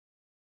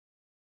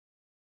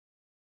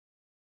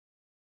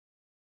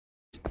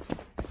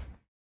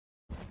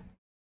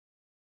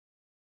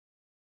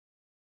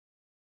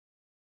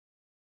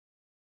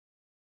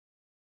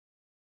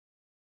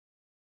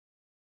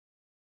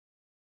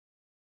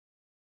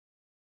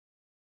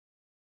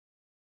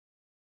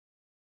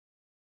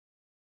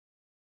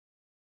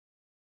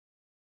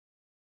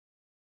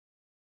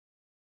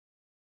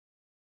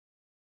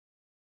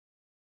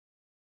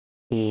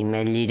Hey,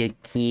 my little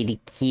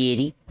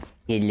kitty.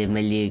 Hello, my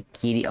little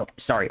kitty. Oh,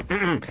 sorry.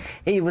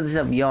 Hey, what's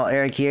up, y'all?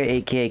 Eric here,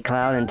 aka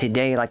Cloud, and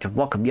today I'd like to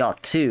welcome y'all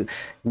to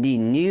the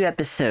new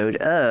episode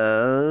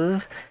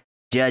of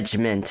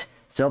Judgment.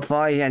 So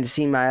far, you haven't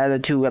seen my other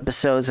two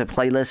episodes. The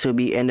playlist will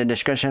be in the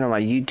description on my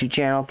YouTube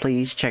channel.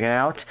 Please check it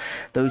out.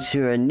 Those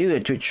who are new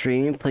to Twitch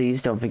stream,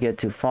 please don't forget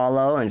to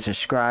follow and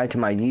subscribe to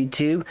my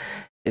YouTube.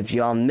 If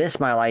y'all miss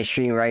my live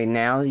stream right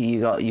now,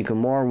 you can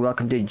more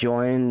welcome to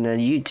join the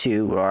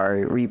YouTube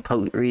or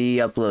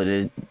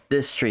re-uploaded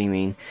this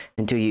streaming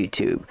into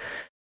YouTube.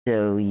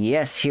 So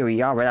yes, here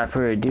we are. Without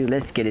further ado,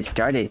 let's get it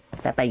started.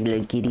 Bye bye,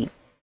 little kitty.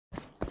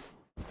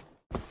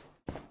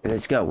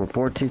 Let's go.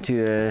 Report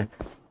to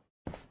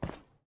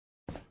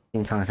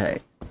Can't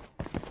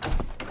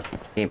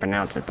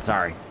pronounce it.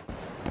 Sorry.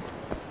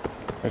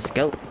 Let's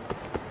go.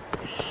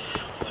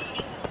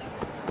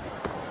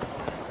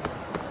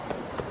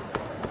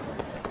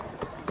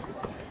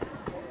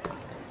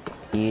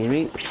 Excuse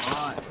me.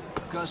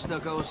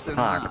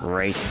 Ah,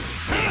 great.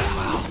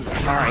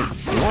 Alright,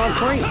 you wanna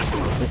play?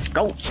 Let's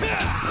go.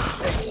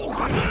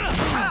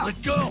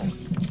 Let go!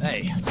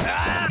 Hey.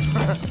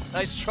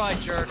 Nice try,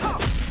 jerk.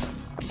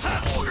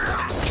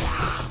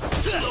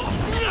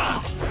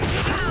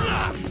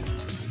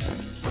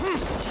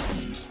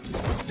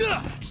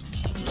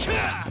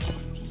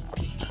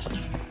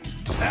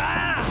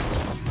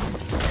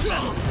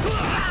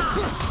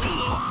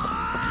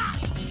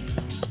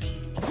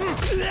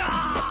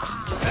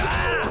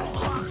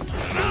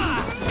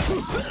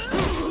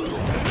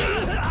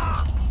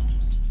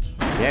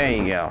 There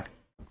you go.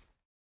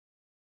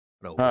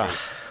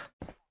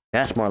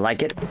 That's more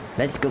like it.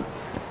 Let's go.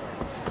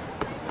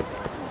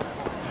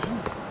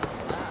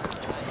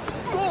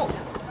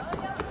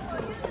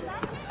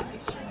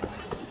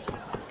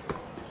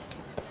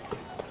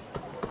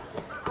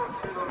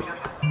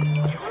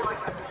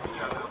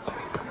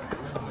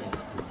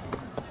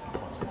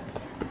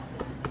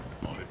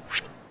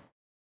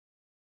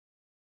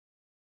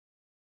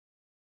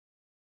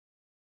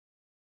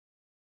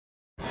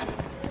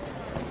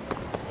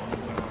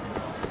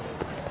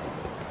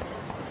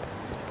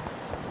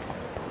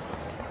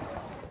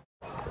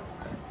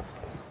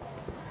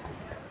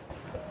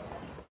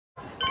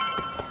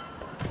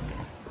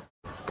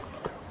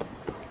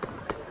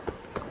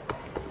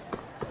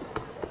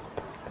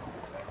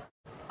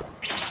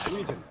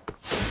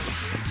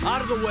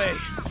 Out of the way.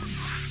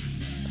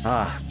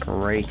 Ah,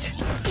 great.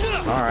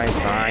 Alright,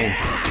 fine.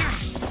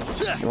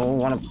 You don't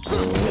wanna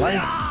play?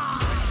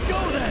 Let's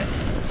go then.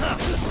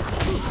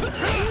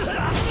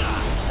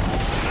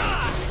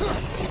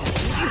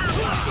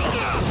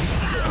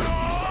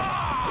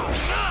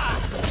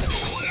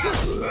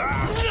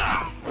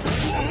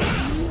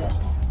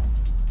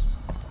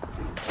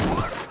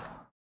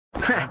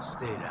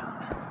 Stay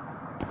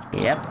down.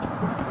 Yep.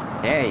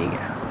 There you go.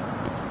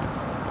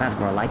 That's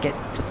more like it.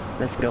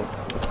 Let's go.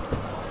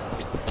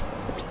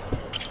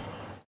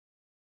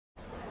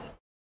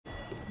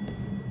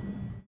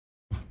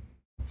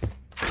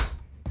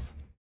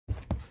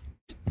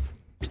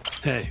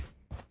 Hey,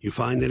 you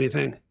find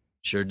anything?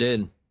 Sure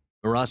did.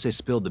 Murase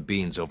spilled the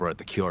beans over at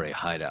the Kyorei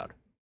hideout.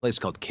 Place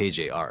called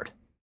KJ Art.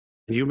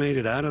 And you made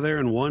it out of there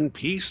in one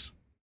piece?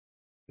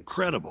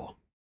 Incredible.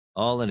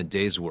 All in a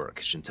day's work,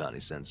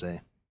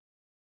 Shintani-sensei.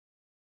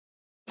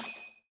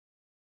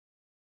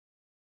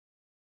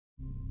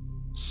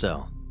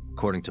 So,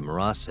 according to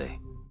Murase,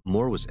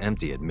 Moore was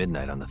empty at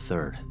midnight on the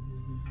 3rd.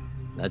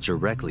 That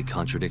directly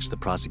contradicts the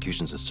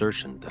prosecution's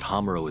assertion that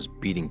Hamura was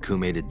beating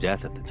Kume to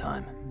death at the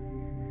time.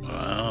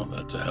 Well,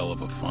 that's a hell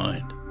of a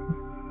find.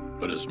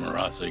 But is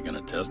Murase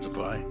gonna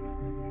testify?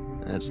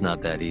 It's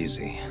not that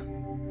easy.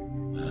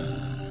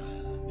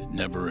 It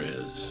never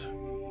is.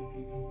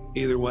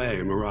 Either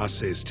way,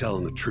 Murase is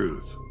telling the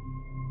truth.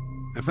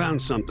 I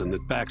found something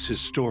that backs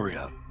his story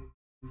up.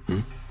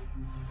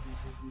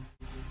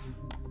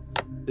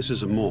 This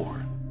is a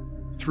Moore.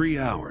 3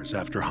 hours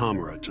after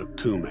Hamura took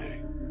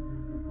Kume.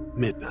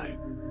 Midnight.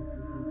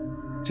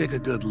 Take a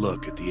good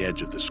look at the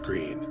edge of the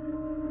screen.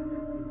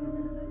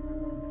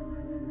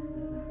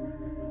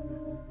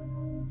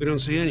 We don't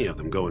see any of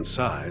them go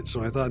inside,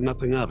 so I thought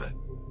nothing of it.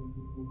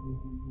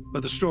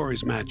 But the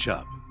stories match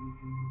up.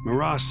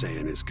 Murase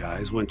and his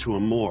guys went to a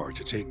Moore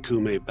to take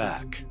Kume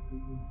back.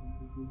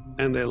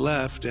 And they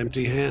left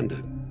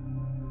empty-handed.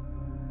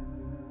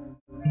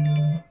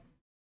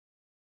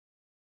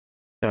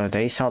 So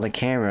they saw the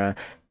camera,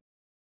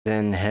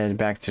 then head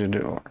back to the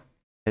door.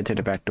 Head to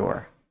the back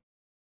door.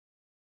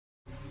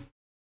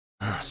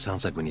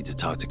 Sounds like we need to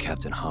talk to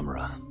Captain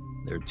Hamura.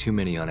 There are too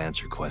many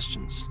unanswered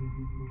questions.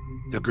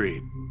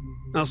 Agreed.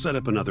 I'll set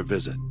up another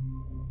visit.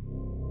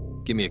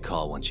 Give me a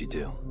call once you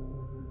do.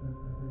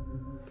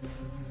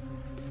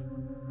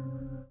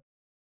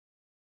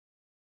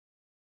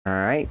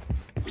 Alright.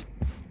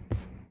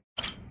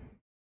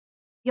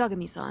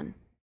 Yagami-san,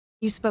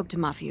 you spoke to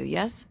Mafuyu,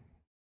 yes?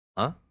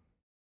 Huh?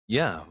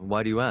 Yeah,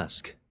 why do you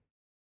ask?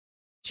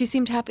 She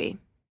seemed happy.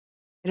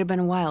 It had been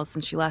a while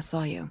since she last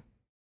saw you.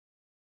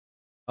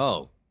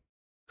 Oh,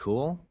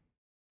 cool?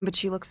 But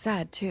she looks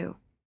sad, too.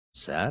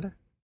 Sad?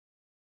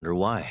 Wonder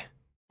why?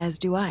 As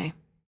do I.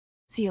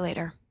 See you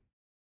later.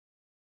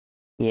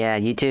 Yeah,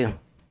 you too.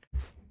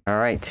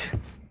 Alright.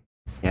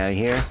 Get out of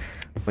here.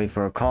 Wait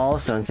for a call.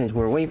 So since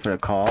we're waiting for a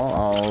call,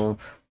 I'll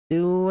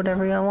do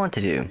whatever I want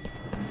to do.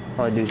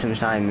 I'll do some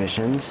side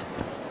missions.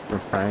 For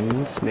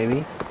friends,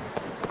 maybe.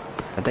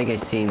 I think I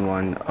seen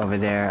one over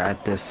there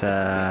at this,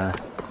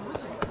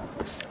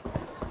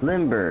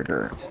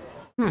 Limburger.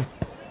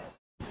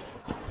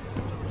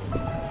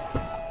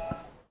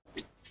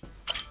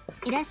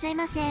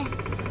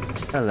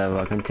 Hello,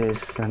 welcome to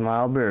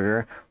Smile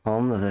Burger,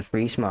 home of the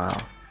free smile.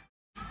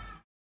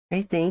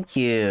 Hey, thank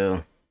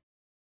you.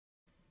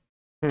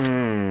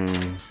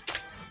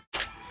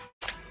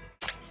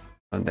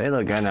 Well, they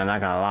look good, I'm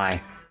not gonna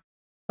lie.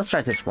 Let's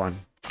try this one.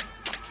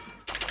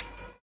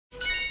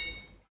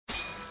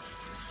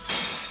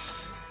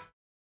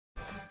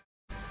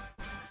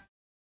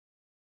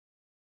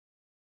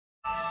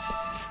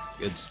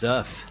 Good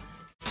stuff.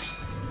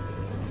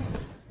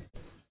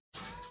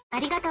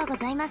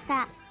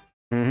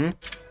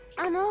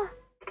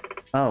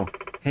 Oh,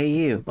 hey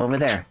you, over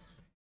there.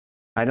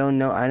 I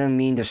don't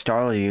mean to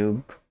startle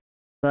you,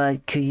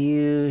 but could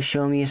you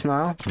show me a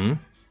smile?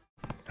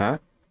 Huh?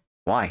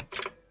 Why?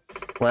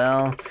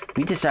 Well,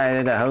 we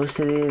decided to host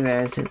an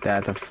event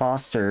that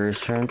fosters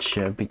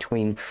friendship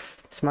between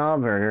Smile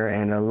Burger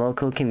and the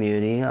local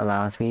community.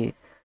 Allow me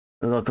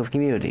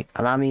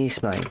to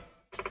explain.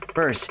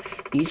 First,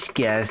 each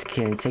guest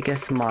can take a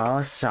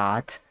smile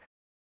shot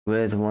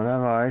with one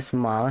of our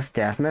smile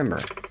staff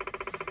members.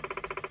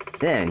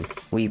 Then,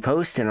 we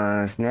post it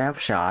on a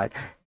snapshot,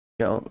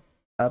 show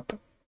up,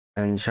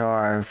 and show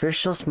our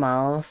official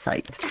smile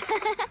site.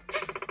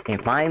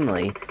 And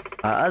finally,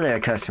 our other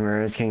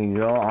customers can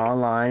go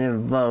online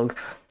and vote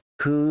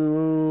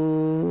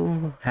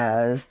who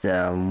has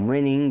the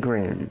winning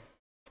grin.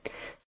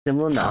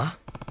 Simple enough.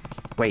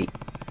 Wait,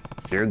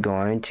 you're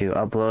going to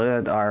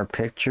upload our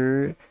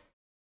picture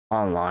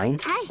online?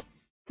 Hi.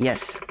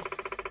 Yes.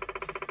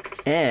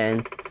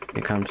 And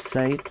become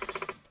site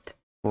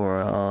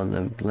for all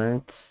the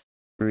blitz,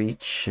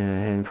 breach,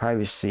 and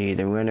privacy.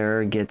 The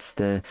winner gets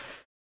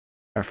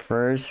our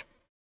first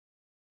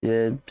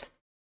dibs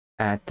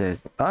at the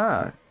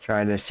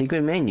try the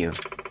secret menu.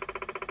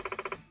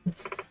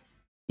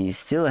 You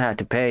still have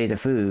to pay the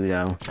food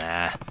though.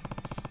 Nah.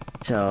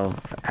 So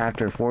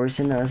after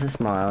forcing us to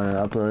smile and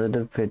upload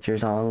the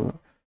pictures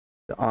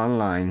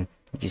online,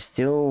 you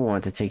still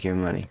want to take your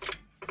money.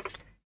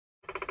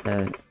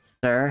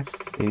 Sir,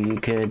 if you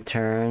could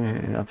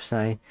turn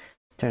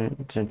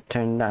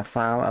that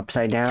file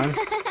upside down.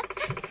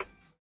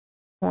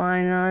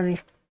 Why not?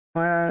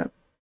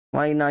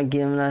 Why you not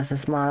giving us a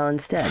smile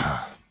instead?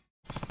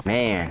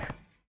 Man.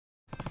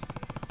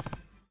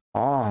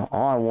 All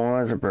I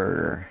want is a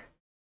burger.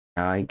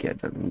 Now I get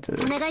them to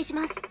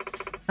this.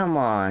 Come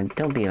on,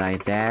 don't be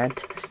like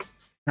that.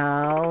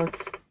 How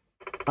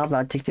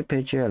about take the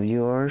picture of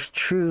yours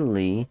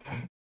truly?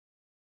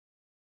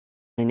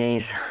 My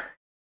name's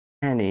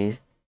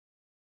Henny's.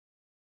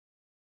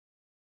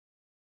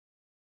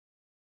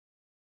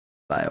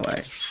 By the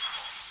way.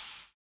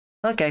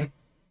 Okay.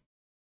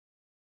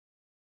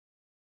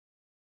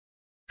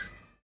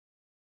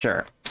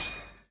 Sure.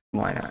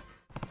 Why not?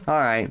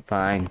 Alright,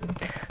 fine.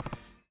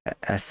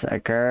 A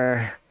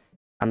sucker.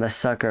 I'm the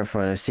sucker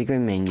for the secret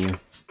menu.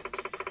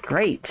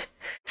 Great!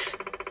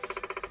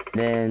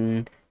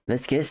 Then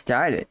let's get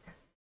started.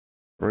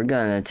 We're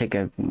gonna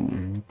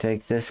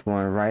take this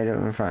one right up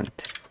in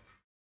front.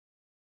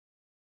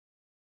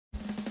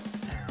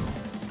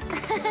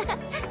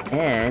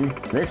 And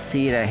let's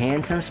see the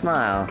handsome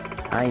smile.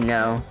 I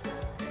know.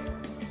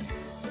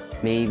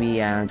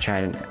 Maybe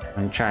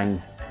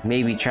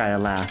maybe try to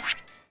laugh.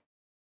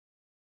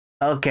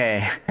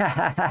 Okay.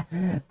 I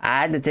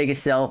had to take a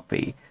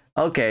selfie.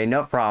 Okay,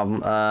 no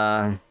problem.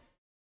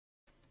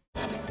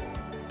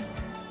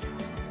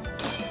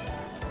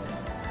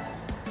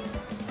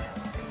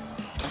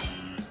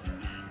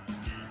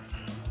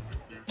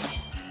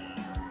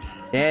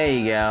 There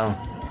you go.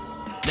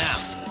 Now.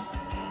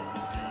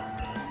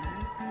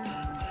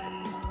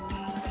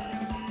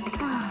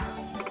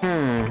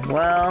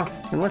 Well,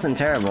 it wasn't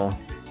terrible.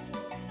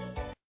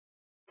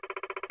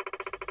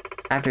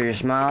 After your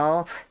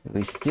smile,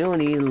 we still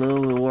need a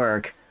little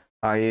work.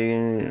 Are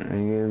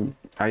you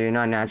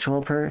not a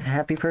natural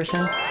happy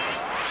person?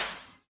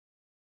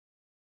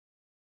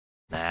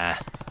 Nah.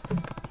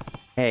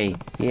 Hey,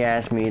 you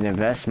asked me the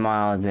best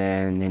smile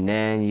then, and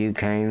then you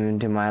came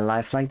into my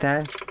life like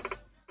that?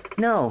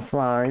 No,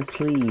 Flower,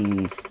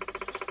 please.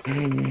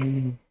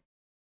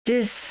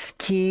 Just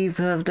keep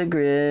up the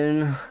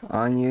grin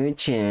on your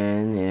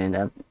chin and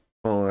up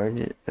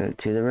forward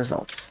to the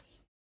results.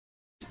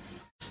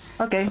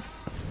 Okay.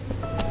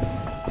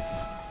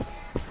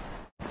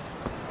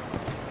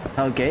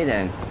 Okay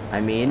then, I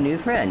made a new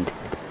friend.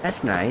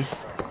 That's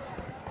nice.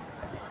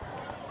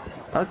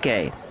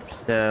 Okay,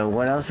 so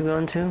what else are we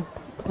going to?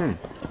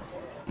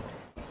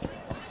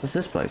 What's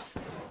this place?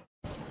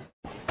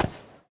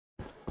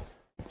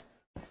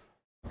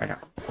 Right now,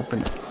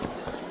 open.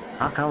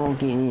 How come I won't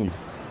get in?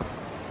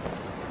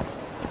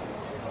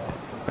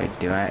 Wait,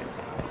 do I?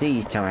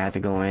 Please tell me I have to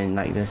go in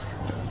like this.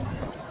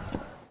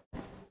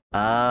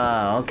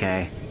 Ah,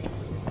 okay.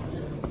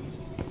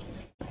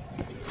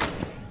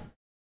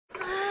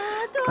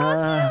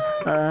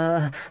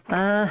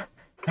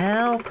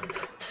 Help!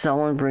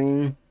 Someone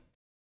bring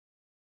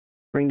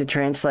the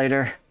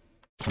translator.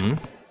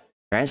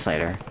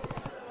 Translator?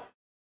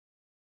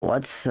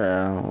 What's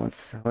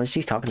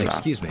she talking about?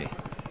 Excuse me.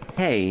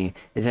 Hey,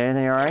 is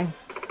everything alright?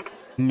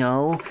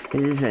 No,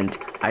 it isn't.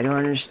 I don't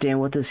understand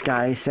what this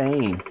guy is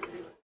saying.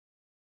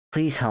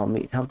 Please help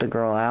me, help the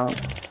girl out.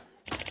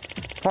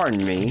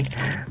 Pardon me,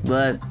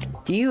 but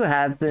do you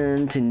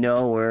happen to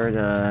know where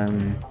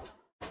the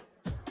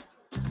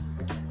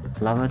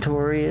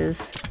lavatory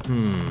is?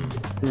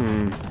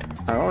 I'm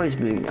always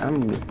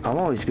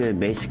good at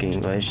basic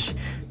English.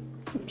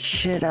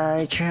 Should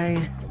I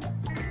take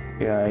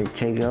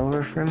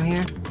over from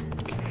here?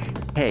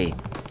 Hey,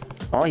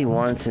 all he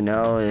wants to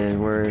know is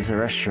where the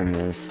restroom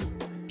is.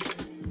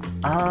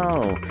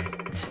 Oh,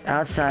 it's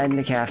outside in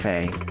the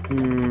cafe.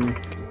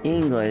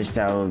 English,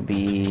 that would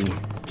be...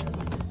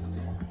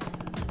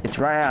 It's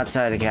right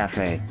outside the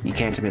cafe. You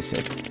can't miss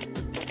it.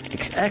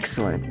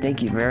 Excellent.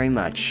 Thank you very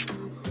much.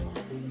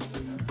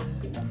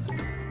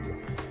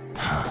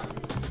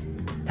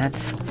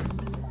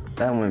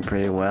 That went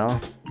pretty well.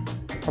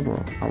 I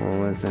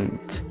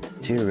wasn't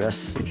too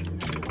rusty.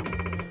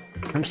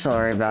 I'm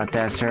sorry about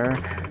that, sir.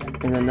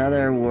 In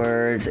other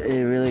words,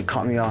 it really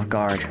caught me off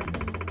guard.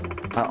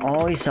 I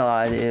always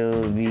thought it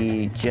would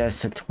be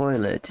just a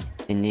toilet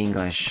in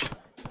English.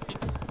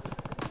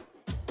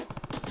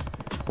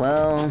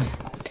 Well,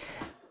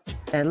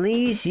 at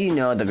least you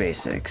know the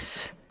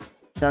basics.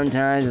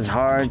 Sometimes it's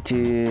hard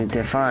to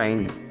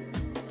define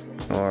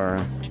or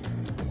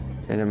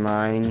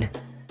determine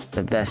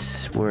the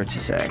best word to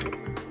say.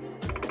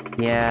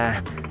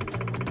 Yeah,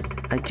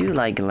 I do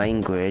like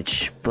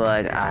language,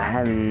 but I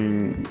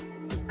haven't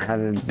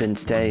been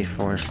steady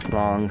for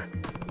long.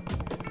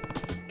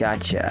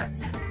 Gotcha.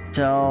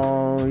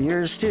 So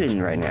you're a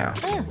student right now?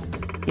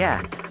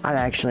 Yeah, I'm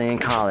actually in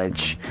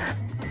college.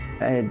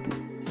 I've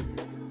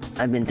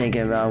been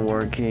thinking about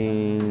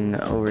working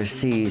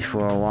overseas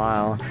for a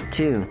while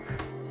too.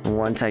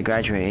 Once I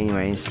graduate,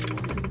 anyways.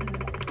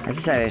 I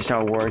decided to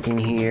start working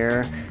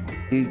here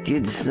to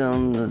get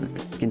some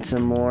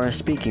more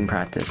speaking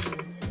practice.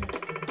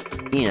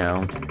 You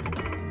know,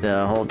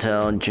 the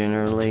hotel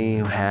generally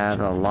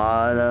have a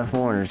lot of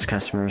foreigners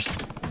customers.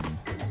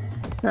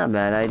 Not a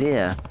bad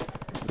idea.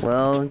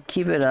 Well,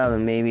 keep it up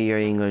and maybe your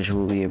English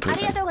will be improved.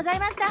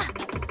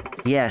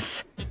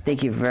 Yes,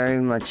 thank you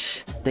very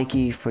much. Thank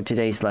you for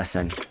today's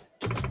lesson.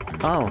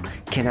 Oh,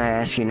 can I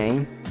ask your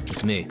name?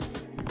 It's me.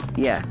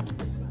 Yeah.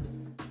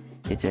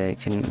 It's a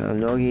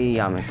Technology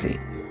Yamaki.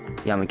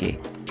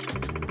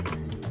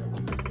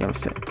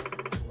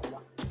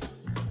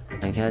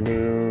 I can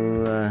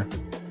do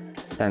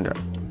Sandra.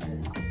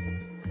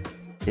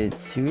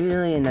 It's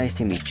really nice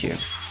to meet you.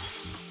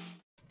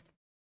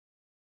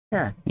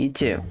 Yeah, you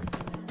too.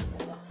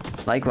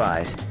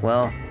 Likewise.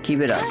 Well,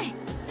 keep it up.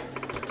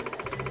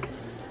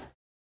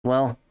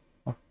 Well,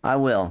 I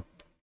will.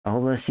 I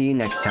hope I'll see you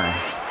next time.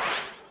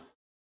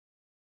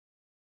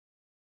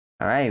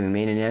 Alright, we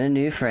made another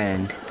new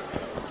friend.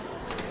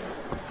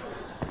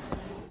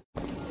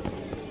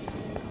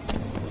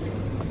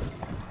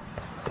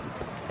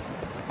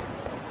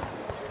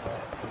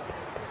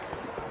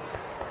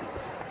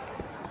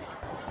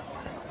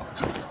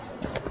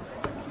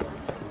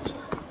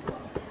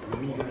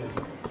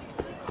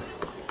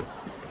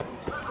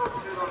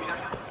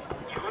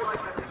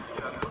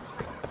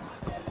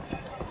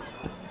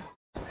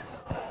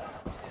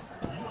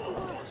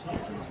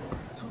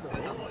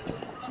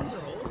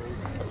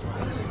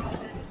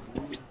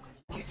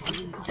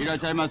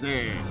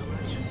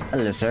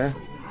 Hello, sir.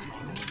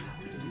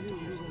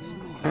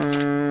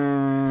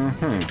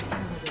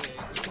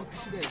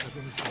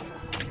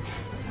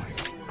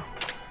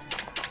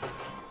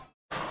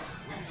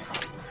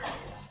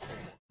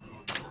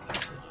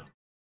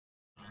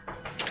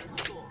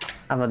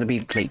 How about the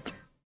beef plate?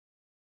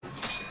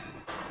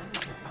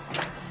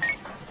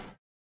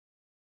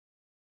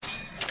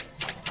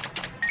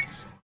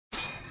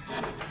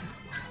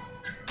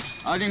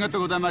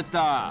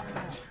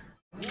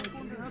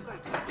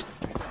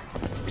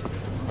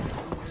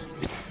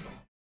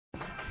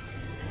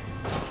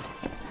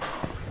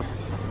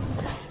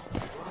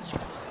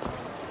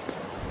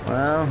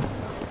 Well,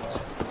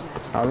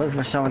 I'll look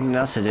for something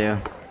else to do.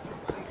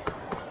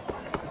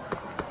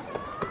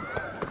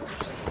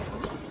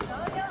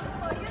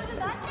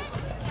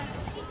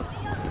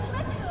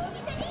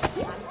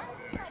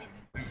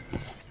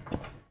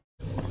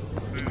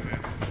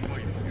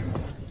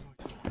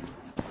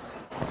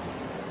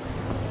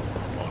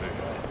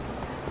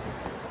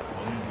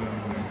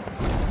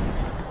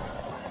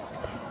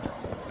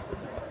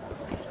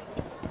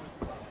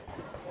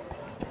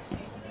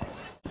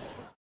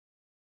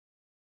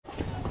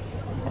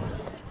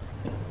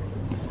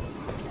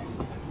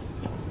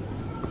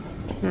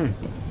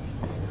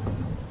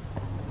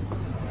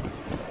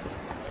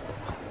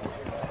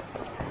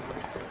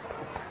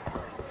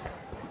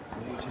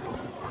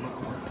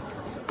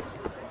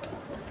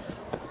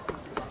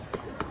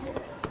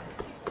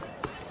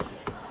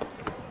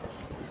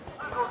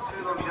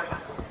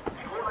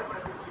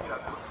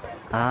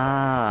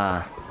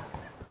 Ah.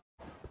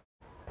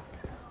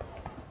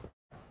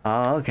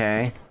 Oh,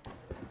 okay.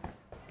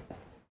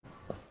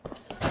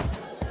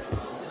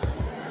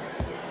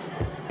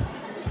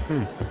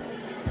 Hmm.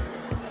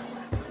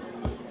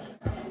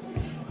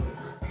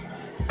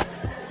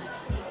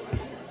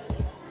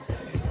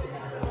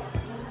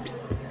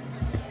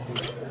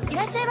 い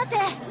らっしゃいませ。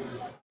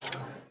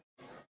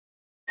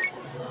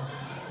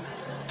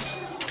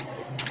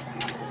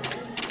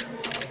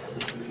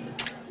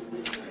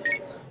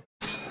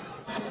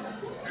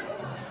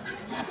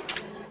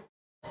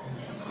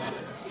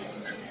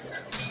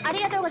あり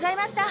がとうござい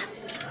ました。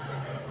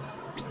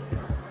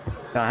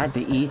 So I had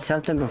to eat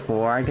something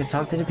before I could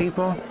talk to the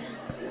people?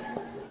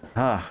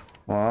 Ah,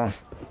 well.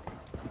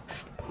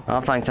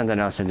 I'll find something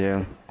else to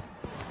do.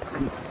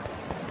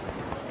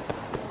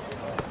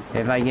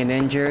 If I get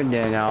injured,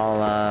 then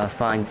I'll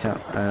find some.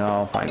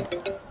 Oh,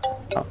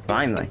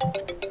 finally.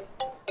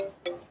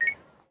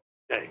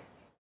 Hey,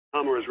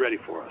 Hamura is ready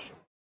for us.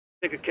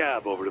 Take a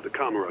cab over to the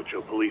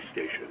Kamurocho police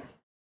station.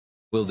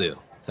 Will do.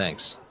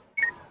 Thanks.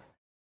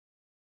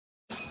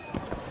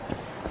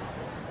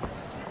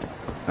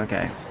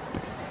 Okay.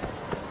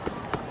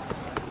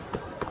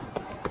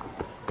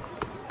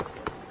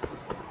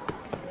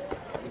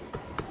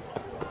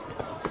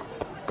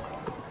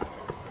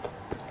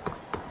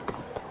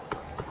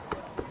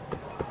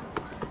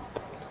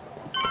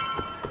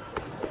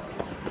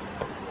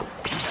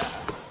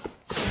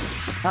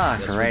 Ah,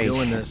 Guess great. we're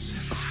doing this.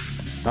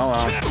 Oh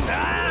well.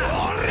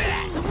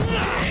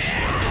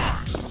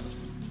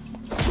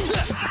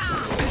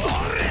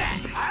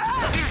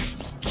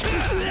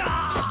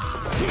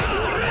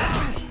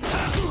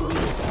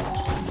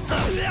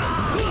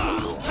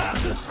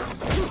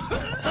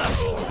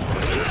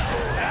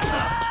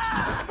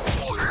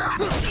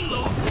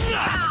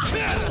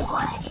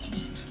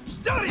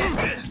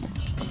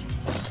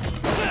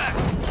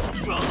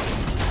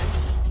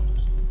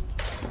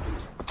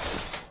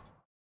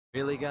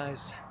 Really,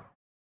 guys?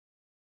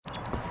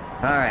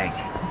 All right.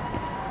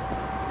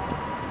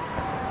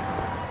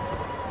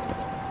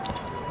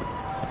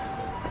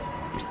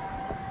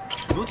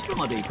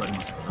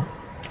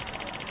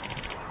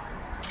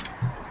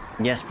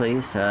 Yes,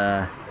 please.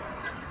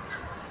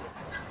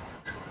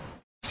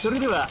 それ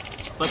では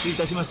出発い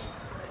たします。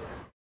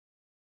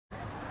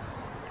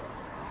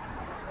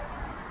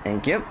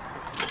 Thank you.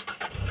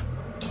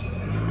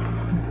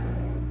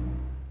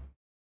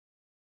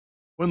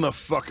 When the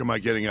fuck am I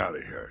getting out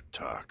of here,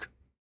 Tak?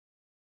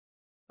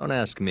 Don't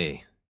ask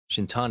me.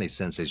 Shintani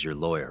Sensei's your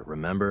lawyer,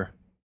 remember?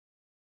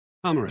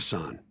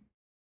 Hamura-san,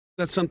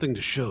 got something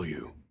to show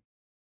you.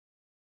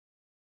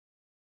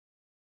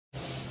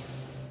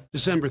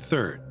 December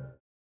 3rd,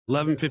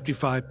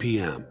 11:55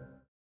 p.m.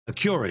 A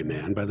Kyorei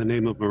man by the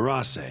name of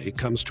Murase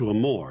comes to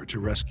Amor to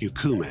rescue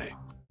Kume.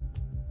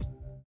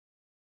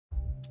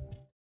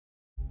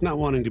 Not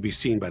wanting to be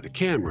seen by the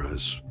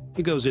cameras,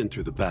 he goes in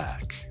through the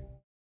back.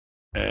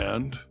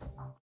 And?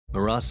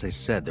 Murase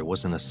said there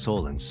wasn't a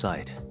soul in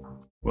sight.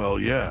 Well,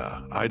 yeah,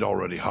 I'd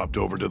already hopped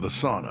over to the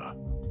sauna.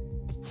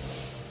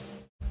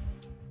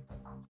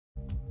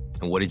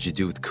 And what did you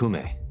do with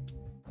Kume?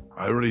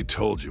 I already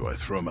told you I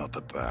threw him out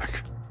the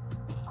back.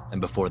 And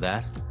before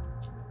that?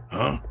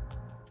 Huh?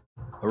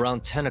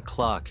 Around 10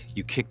 o'clock,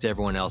 you kicked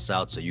everyone else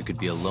out so you could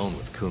be alone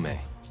with Kume.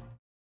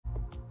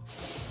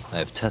 I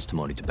have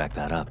testimony to back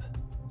that up.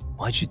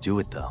 Why'd you do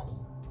it, though?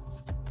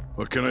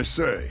 What can I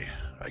say?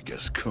 I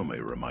guess Kume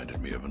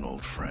reminded me of an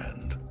old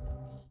friend.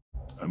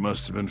 I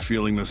must have been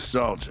feeling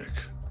nostalgic.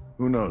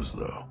 Who knows,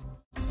 though?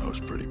 I was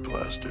pretty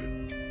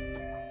plastered.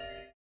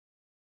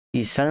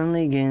 He's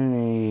suddenly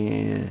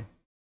gonna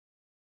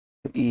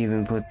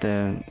even put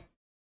the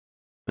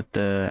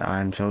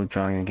I'm so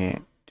drunk I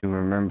can't to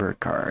remember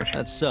card.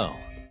 That's so.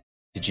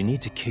 Did you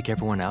need to kick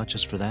everyone out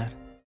just for that?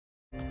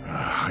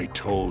 I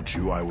told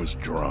you I was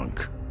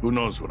drunk. Who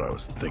knows what I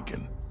was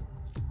thinking?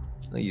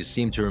 Well, you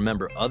seem to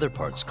remember other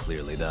parts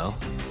clearly, though.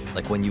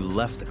 Like when you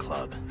left the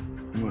club.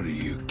 What are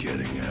you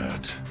getting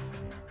at?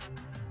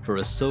 For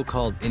a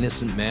so-called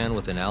innocent man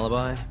with an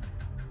alibi,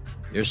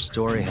 your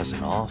story has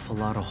an awful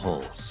lot of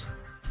holes.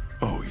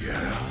 Oh,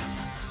 yeah?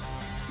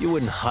 You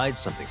wouldn't hide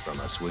something from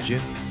us, would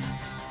you?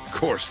 Of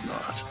course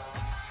not.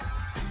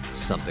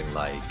 Something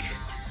like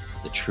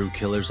the true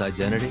killer's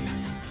identity?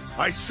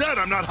 I said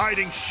I'm not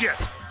hiding shit!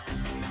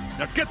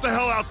 Now get the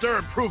hell out there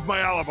and prove my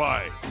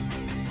alibi!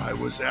 I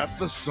was at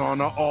the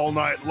sauna all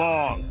night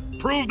long.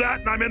 Prove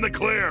that and I'm in the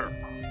clear!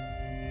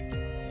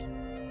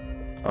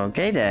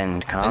 Okay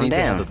then, calm I need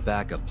down. to have a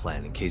backup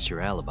plan in case your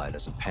alibi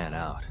doesn't pan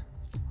out.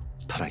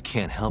 But I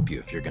can't help you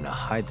if you're gonna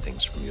hide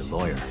things from your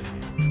lawyer.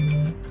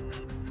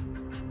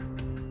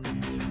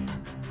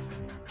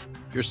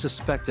 You're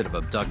suspected of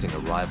abducting a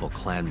rival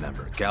clan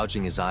member,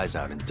 gouging his eyes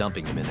out and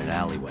dumping him in an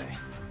alleyway.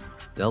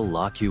 They'll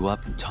lock you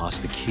up and toss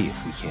the key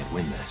if we can't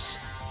win this.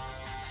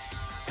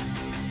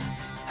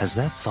 Has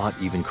that thought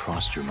even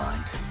crossed your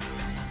mind?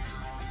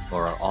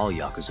 Or are all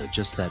Yakuza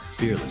just that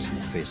fearless in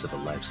the face of a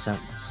life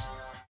sentence?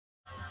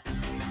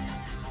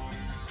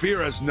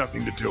 Fear has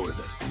nothing to do with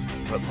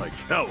it. But like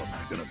hell am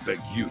I gonna beg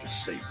you to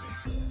save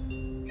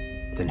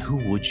me? Then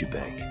who would you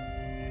beg?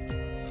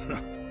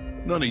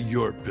 None of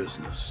your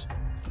business.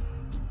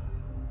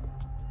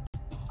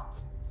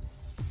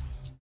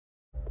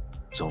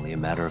 It's only a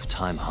matter of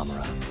time,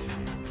 Hamura.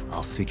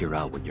 I'll figure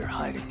out what you're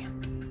hiding.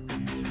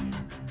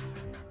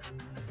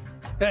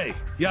 Hey,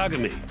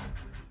 Yagami.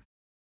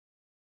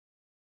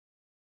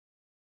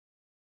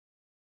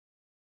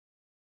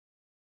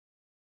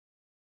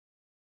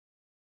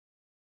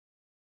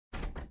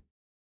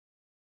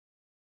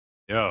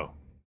 Yo,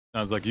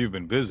 sounds like you've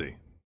been busy.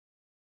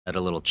 Had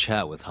a little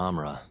chat with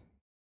Hamura.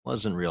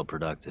 Wasn't real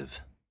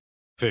productive.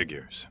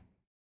 Figures.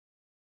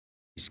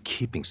 He's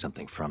keeping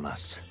something from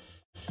us.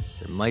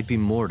 There might be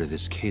more to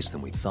this case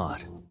than we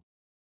thought.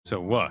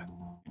 So what?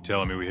 You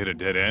telling me we hit a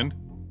dead end?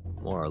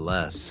 More or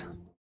less.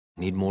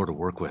 Need more to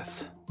work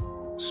with.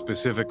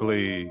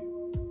 Specifically...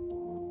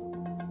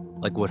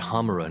 Like what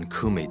Hamura and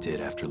Kume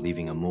did after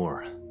leaving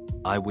Amur.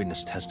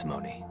 Eyewitness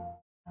testimony.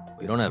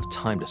 We don't have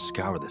time to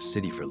scour the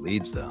city for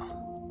leads, though.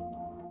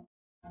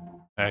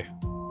 Hey,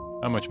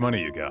 how much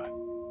money you got?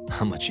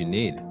 How much you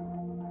need?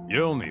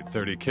 You'll need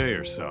 30K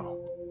or so.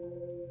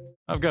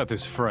 I've got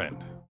this friend,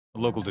 a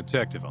local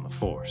detective on the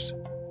force.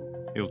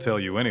 He'll tell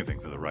you anything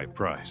for the right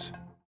price.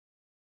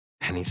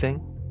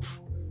 Anything?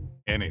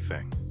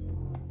 Anything.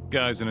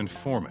 Guy's an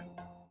informant.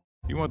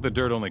 You want the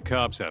dirt only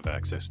cops have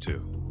access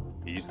to.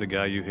 He's the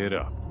guy you hit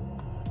up.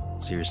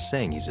 So you're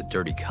saying he's a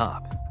dirty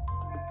cop?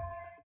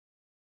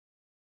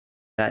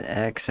 That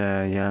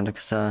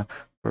Yakuza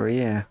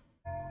Korea.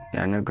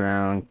 The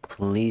underground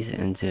police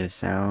into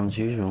sounds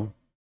usual.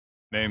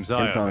 Name's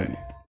Info. Ayabe.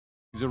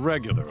 He's a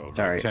regular over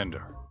Sorry. at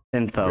Tender.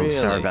 Info, Really?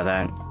 sorry about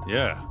that.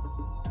 Yeah.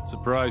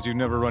 Surprised you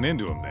never run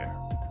into him there.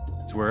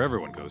 It's where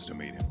everyone goes to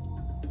meet him.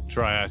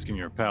 Try asking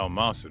your pal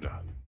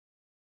Masuda.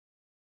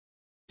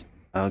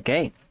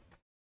 Okay.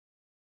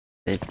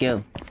 Let's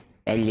go.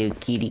 Hello,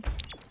 kitty.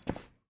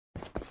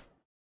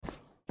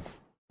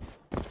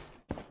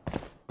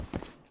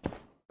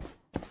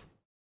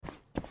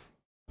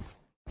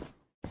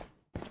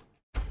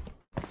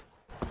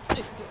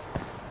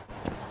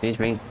 Excuse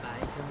me.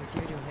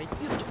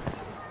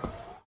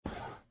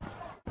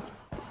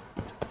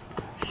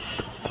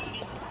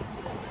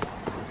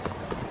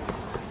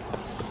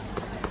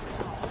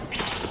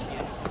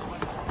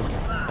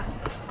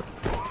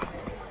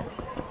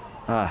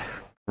 Ah,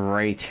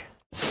 great.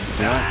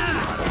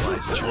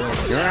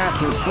 You're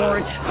asking for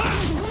it.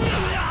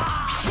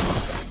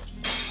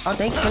 Oh,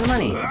 thanks for the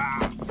money.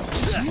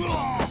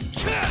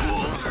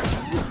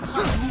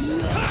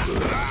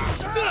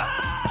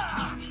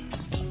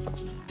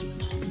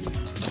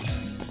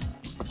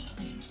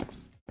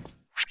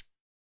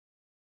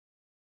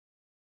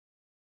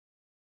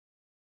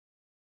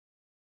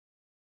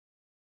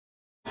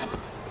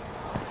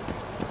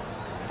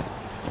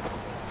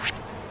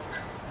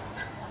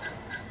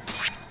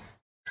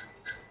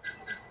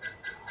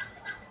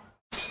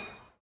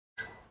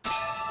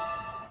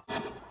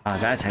 Oh,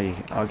 that's how you...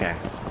 Okay.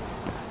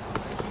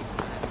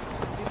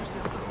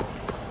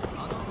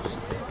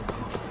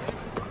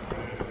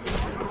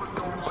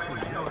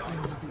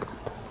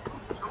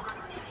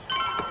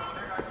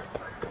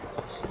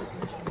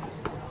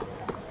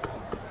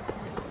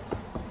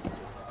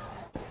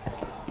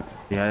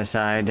 The other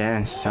side,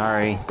 then.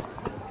 Sorry.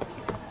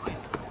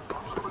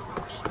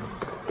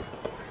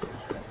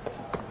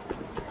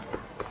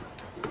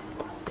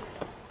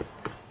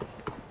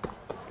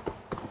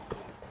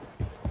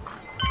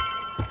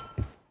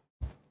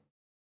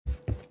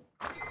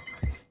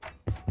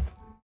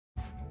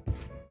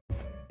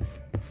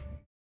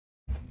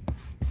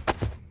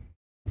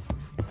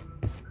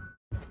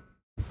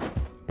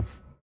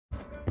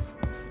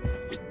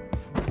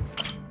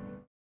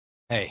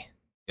 Hey,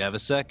 you have a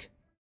sec?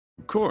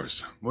 Of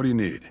course. What do you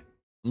need?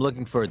 I'm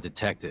looking for a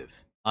detective.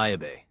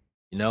 Ayabe.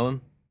 You know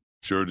him?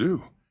 Sure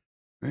do.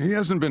 He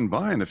hasn't been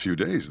by in a few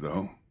days,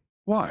 though.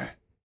 Why?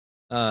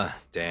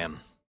 Damn.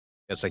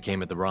 Guess I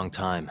came at the wrong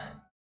time.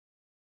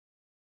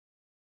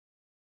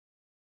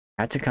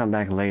 Had to come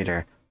back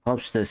later.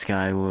 Hopes this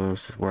guy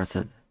was worth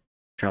it.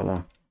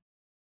 Trouble.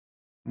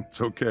 It's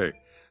okay.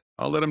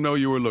 I'll let him know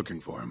you were looking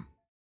for him.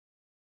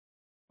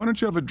 Why don't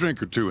you have a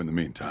drink or two in the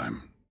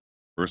meantime?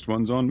 First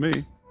one's on me.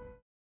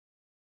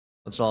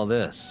 What's all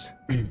this?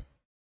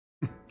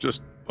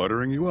 Just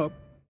buttering you up.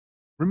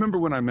 Remember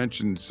when I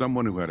mentioned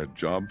someone who had a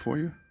job for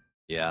you?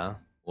 Yeah?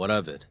 What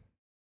of it?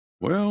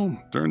 Well,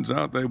 turns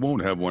out they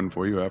won't have one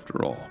for you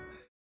after all.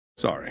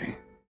 Sorry.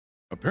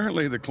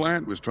 Apparently the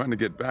client was trying to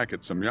get back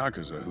at some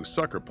Yakuza who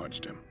sucker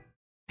punched him.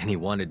 And he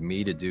wanted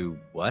me to do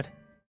what?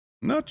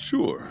 Not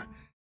sure.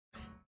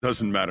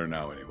 Doesn't matter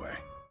now anyway.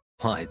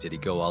 Why, did he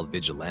go all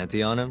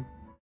vigilante on him?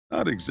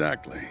 Not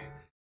exactly.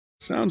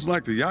 Sounds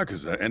like the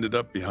Yakuza ended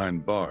up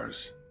behind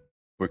bars.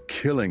 For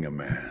killing a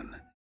man.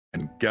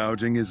 and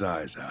gouging his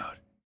eyes out.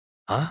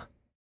 Huh?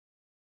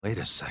 Wait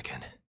a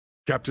second.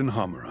 Captain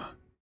Hamura.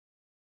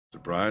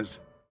 Surprised?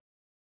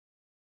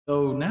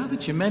 Though now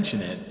that you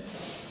mention it,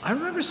 I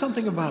remember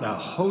something about a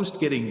host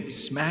getting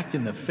smacked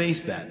in the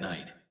face that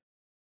night.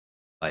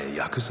 By a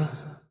Yakuza?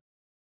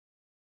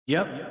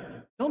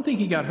 Yep. Don't think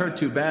he got hurt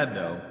too bad,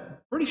 though.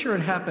 Pretty sure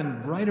it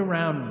happened right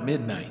around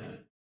midnight.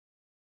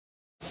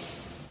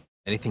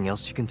 Anything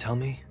else you can tell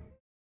me?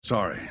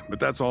 Sorry, but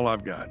that's all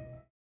I've got.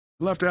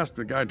 You'll have to ask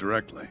the guy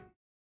directly.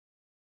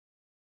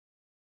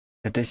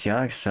 But this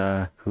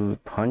Yakuza who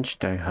punched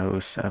the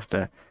host of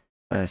the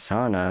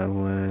sauna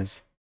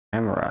was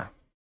Hamura.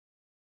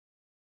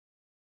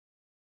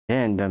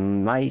 Then there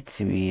might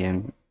be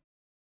an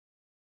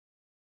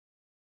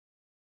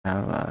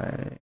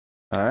ally.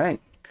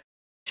 Alright.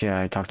 Should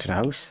I talk to the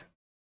host?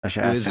 I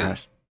should ask the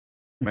host.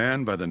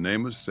 Man by the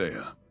name of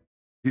Seiya.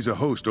 He's a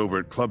host over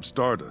at Club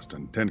Stardust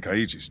on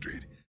Tenkaichi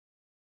Street.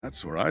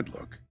 That's where I'd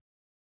look.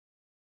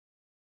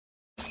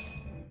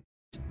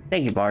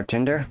 Thank you,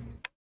 bartender.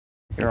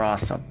 You're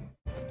awesome.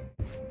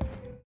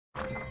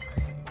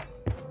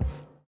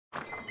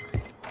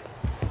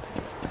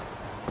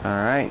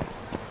 Alright.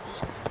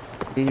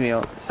 Excuse me,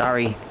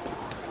 sorry.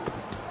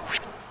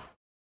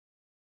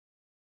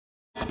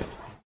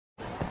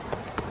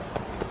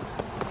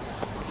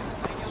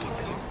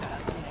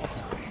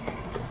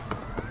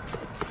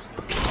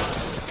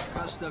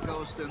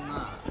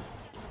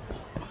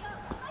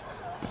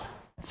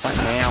 What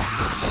now?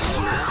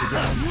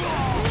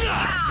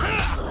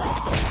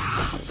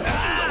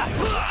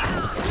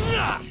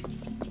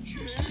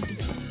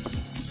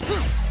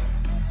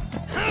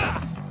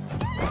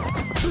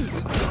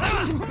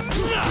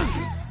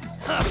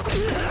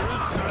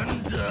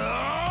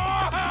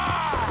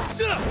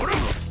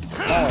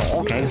 Oh,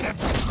 okay.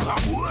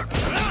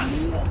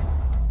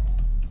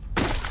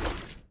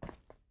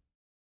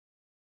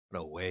 What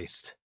a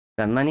waste.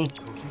 That money?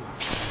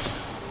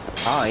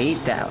 Oh,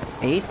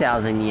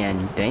 8,000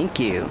 yen. Thank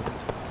you.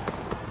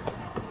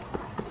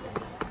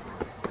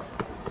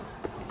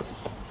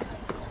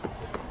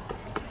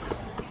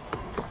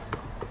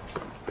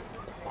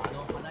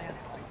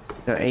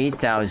 So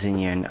 8,000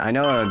 yen. I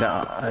know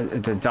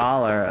the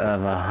dollar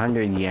of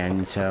 100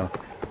 yen, so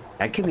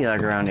that could be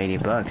like around 80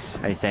 bucks,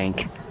 I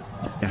think,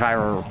 if I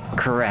were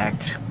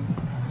correct.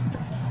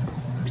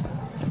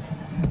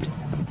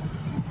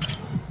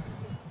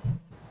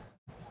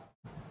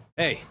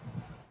 Hey,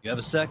 you have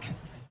a sec?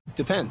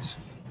 Depends.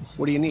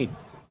 What do you need?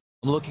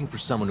 I'm looking for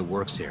someone who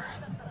works here.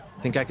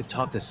 Think I could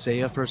talk to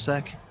Seiya for a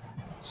sec?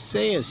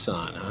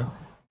 Seiya-san,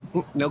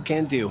 huh? No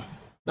can do.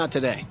 Not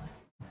today.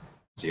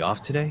 Is he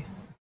off today?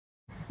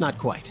 Not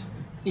quite.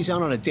 He's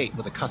out on a date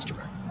with a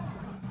customer.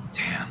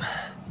 Damn.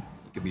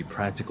 He could be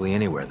practically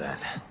anywhere then.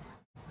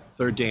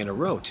 Third day in a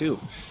row, too.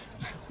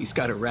 He's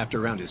got it wrapped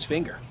around his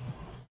finger.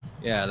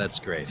 Yeah, that's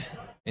great.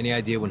 Any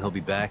idea when he'll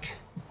be back?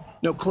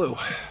 No clue.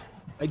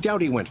 I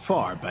doubt he went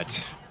far,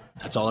 but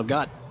that's all I've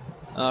got.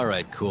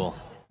 Alright, cool.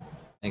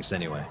 Thanks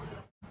anyway.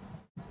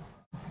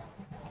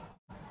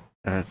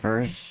 The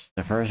first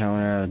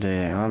owner of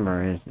the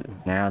number is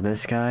now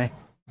this guy.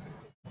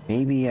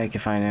 Maybe I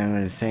could find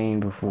out the same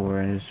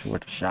before it's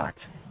worth a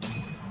shot.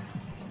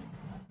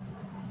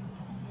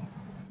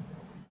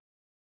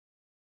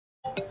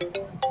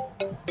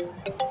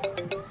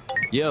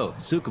 Yo,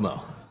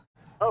 Tsukumo.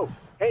 Oh,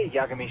 hey,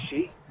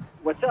 Yagami-shi.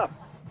 What's up?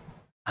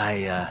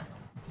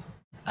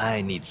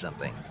 I need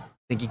something.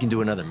 Think you can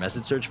do another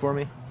message search for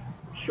me?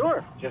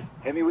 Sure, just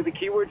hit me with the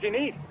keywords you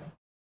need.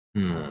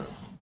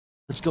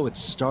 Let's go with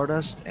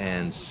Stardust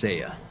and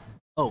Seiya.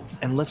 Oh,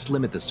 and let's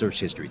limit the search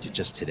history to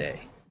just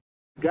today.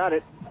 Got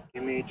it.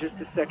 Give me just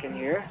a second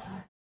here.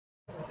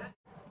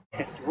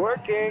 It's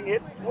working,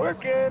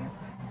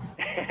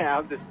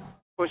 I'll just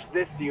push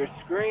this to your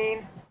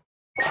screen.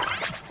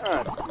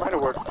 Might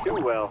have worked too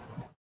well.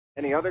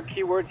 Any other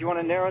keywords you want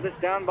to narrow this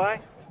down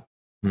by?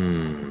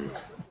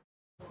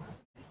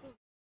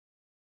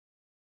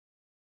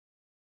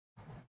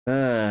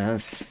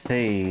 Let's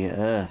see,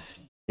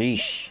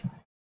 sheesh.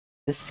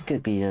 This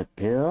could be a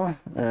bill.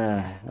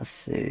 Let's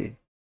see.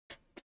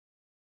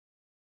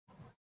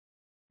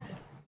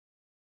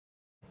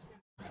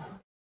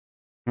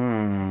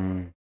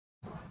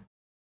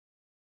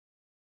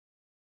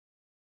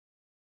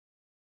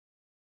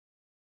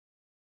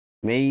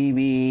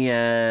 Maybe,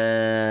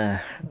 oh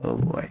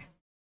boy.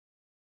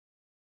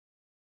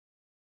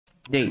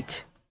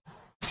 Date.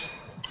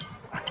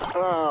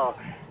 Oh,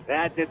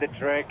 that did the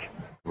trick.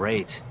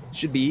 Great.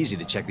 Should be easy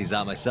to check these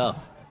out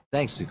myself.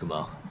 Thanks,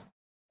 Tsukumo.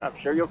 I'm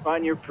sure you'll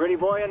find your pretty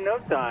boy in no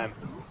time.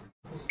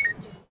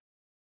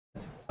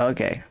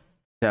 Okay.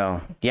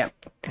 So, yep.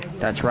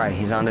 That's right,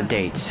 he's on the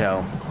date,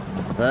 so...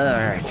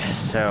 Alright,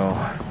 so...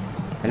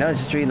 I know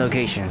it's 3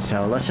 locations,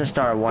 so let's just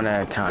start one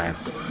at a time.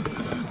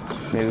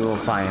 Maybe we'll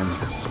find him.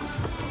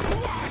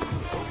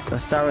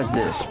 Let's start with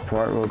this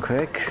port real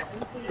quick.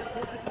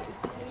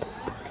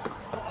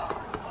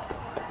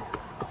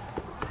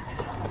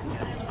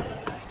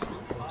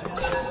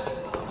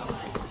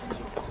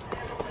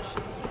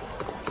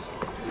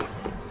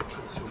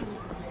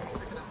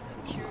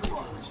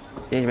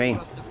 Excuse me.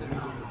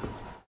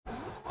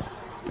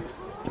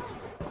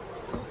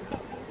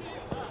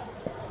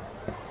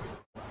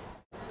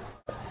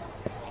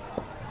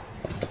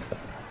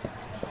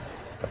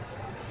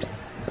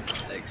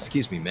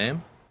 Excuse me,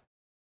 ma'am.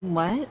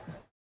 What?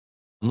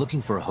 I'm looking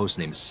for a host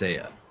named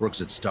Seiya. Works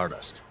at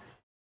Stardust.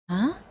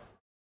 Huh?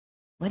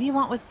 What do you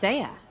want with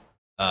Seiya?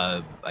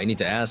 I need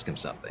to ask him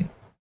something.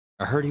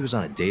 I heard he was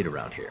on a date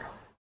around here.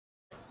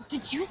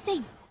 Did you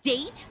say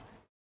date?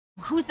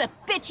 Who's the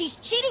bitch he's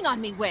cheating on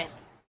me with?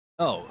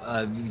 Oh,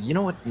 you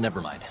know what?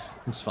 Never mind.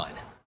 It's fine.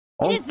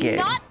 Okay. It is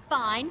not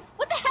fine.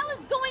 What the hell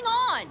is going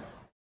on?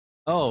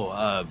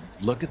 Oh,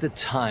 look at the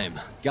time.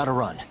 Gotta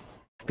run.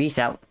 Peace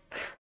out.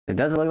 It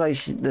doesn't look like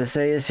the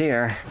Seiya's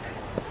here.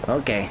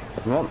 Okay,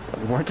 well,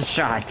 worth a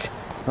shot.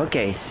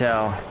 Okay,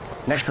 so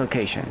next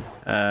location.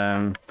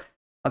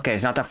 Okay,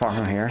 it's not that far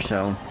from here,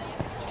 so.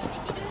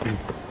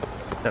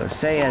 So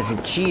Seiya's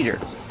a cheater.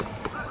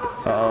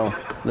 Uh-oh,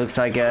 looks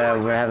like we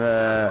have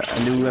a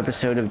new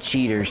episode of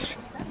Cheaters.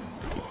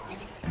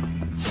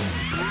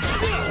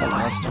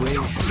 Last week.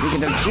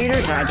 Speaking of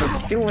cheaters, I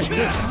have to deal with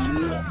this.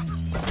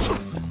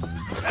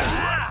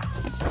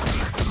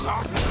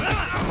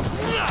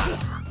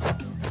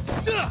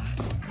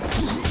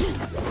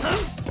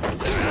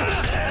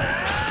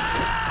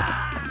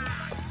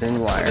 Thin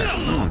wire.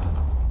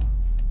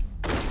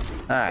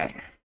 Alright.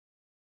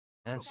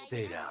 And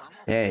stay down.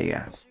 There you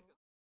go.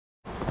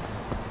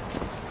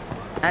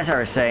 As I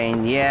was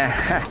saying,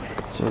 yeah.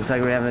 Looks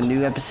like we have a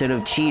new episode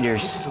of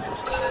Cheaters.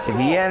 If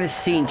you haven't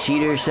seen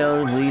Cheaters,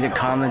 so leave a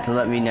comment to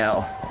let me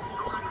know.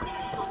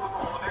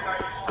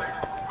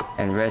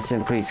 And rest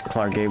in peace,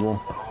 Clark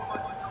Gable.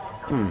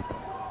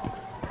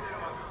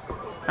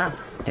 Ah,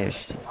 there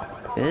she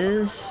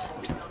is.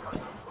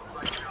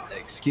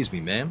 Excuse me,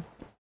 ma'am.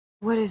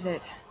 What is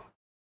it?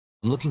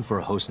 I'm looking for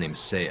a host named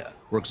Seiya.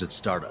 Works at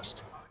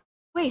Stardust.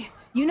 Wait,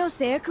 you know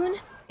Seiya-kun?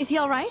 Is he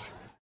alright?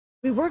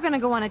 We were gonna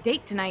go on a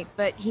date tonight,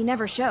 but he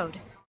never showed.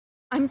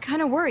 I'm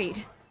kinda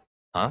worried.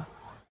 Huh?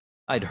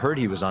 I'd heard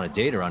he was on a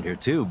date around here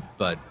too,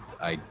 but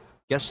I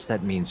guess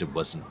that means it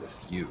wasn't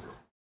with you.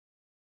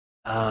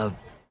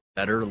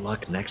 Better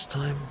luck next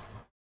time?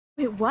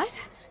 Wait, what?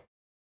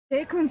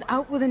 Seiya-kun's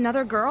out with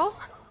another girl?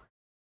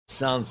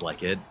 Sounds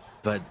like it,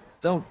 but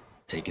don't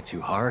take it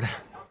too hard.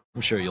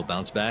 I'm sure you'll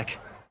bounce back.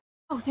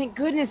 Oh, thank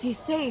goodness he's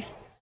safe.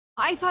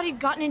 I thought he'd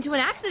gotten into an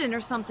accident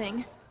or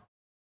something.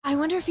 I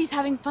wonder if he's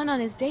having fun on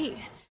his date.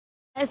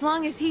 As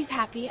long as he's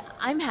happy,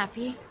 I'm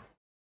happy.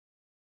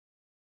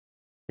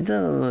 It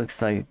doesn't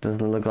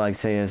look like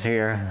Seiya's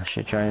here. I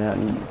should try that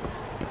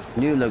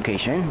new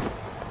location.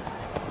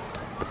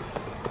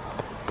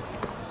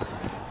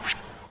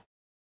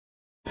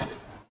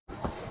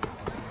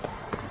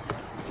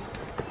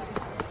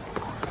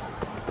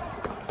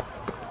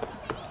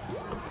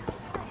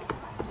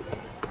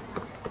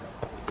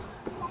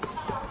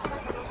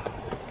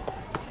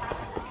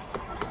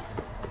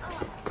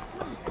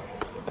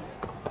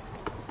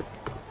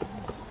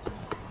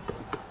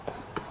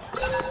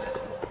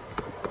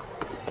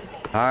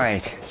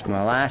 Alright, it's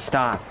my last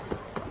stop.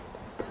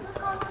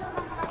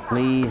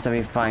 Please let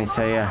me find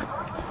Seiya.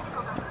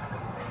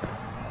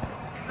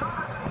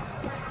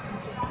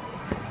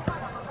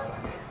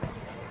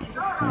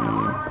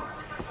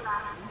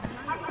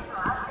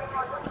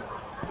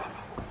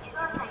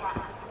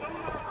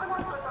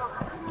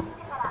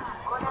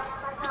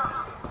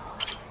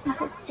 I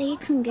hope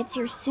Seiya-kun gets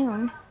here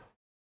soon.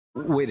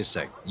 Wait a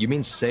sec. You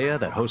mean Seiya,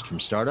 that host from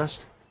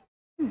Stardust?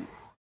 Who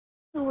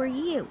are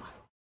you?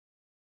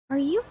 Are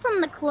you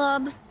from the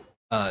club?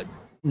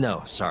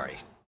 No, sorry.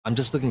 I'm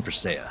just looking for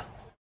Seiya.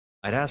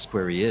 I'd ask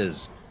where he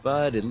is,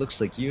 but it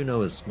looks like you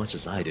know as much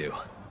as I do.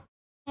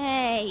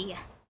 Hey,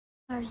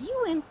 are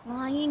you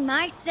implying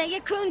my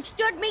Seiya-kun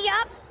stood me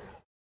up?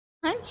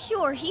 I'm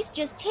sure he's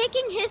just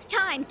taking his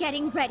time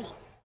getting ready.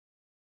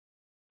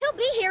 He'll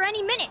be here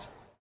any minute.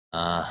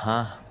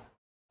 Uh-huh.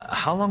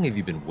 How long have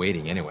you been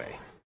waiting anyway?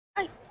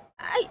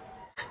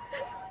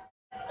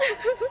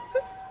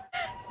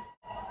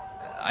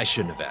 I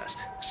shouldn't have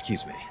asked.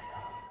 Excuse me.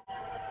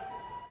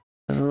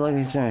 Doesn't look like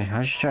he's there.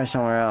 I should try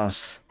somewhere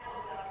else.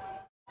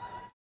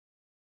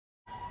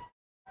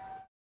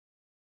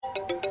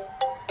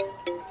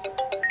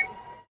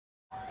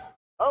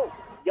 Oh,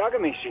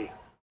 Yagamishi.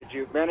 Did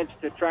you manage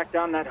to track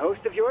down that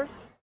host of yours?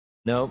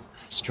 Nope.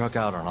 Struck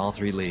out on all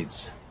 3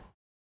 leads.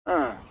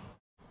 Huh.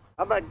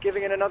 How about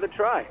giving it another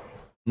try?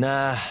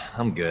 Nah,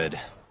 I'm good.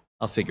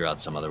 I'll figure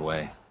out some other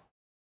way.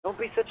 Don't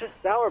be such a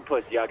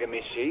sourpuss,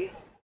 Yagamishi.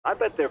 I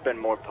bet there have been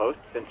more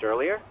posts since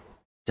earlier.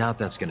 Doubt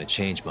that's gonna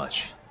change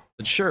much.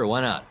 But sure,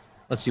 why not?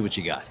 Let's see what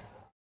you got.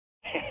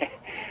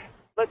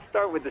 Let's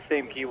start with the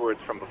same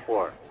keywords from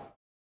before.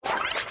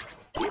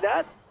 See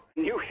that?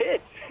 New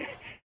hit!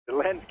 The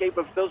landscape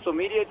of social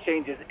media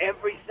changes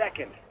every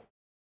second.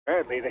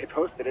 Apparently they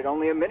posted it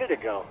only a minute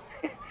ago.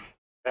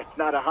 That's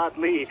not a hot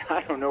lead.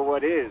 I don't know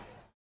what is.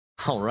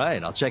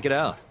 Alright, I'll check it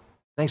out.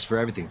 Thanks for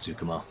everything,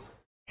 Tsukumo.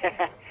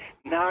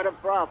 Not a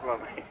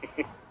problem.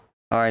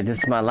 Alright, this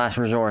is my last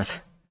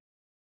resort.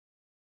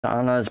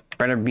 Donna's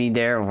better be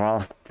there or I'll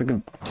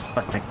freaking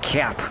bust a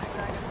cap.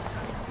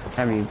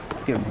 Have you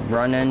get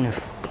running,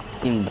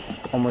 and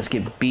almost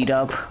get beat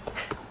up.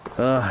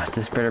 Ugh,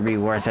 this better be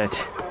worth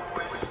it.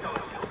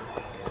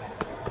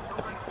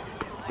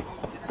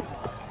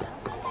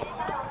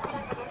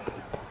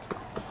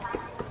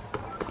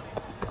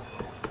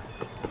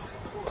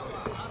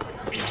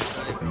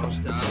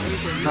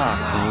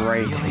 Ah,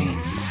 crazy.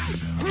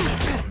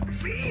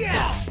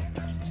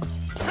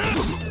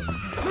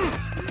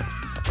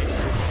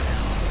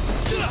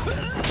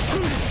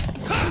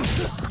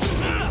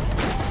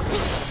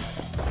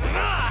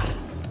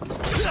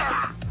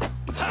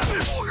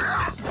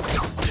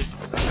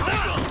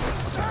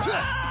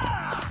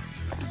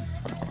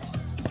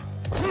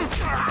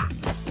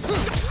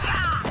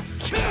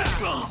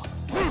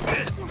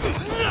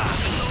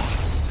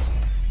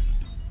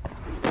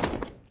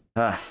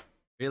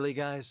 Really,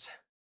 guys?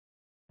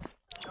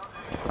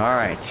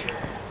 Alright.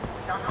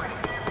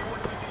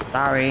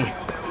 Sorry.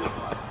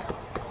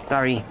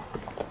 Sorry.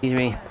 Excuse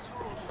me.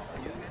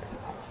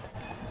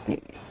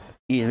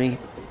 Excuse me.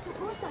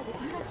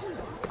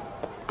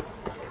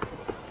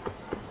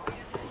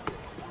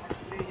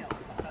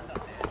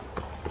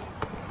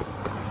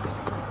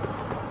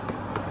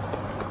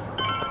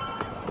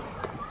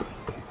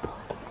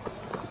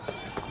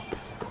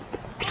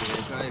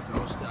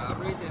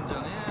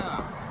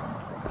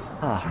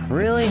 Oh,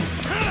 really?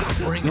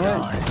 Bring it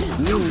on.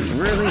 You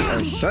really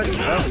are such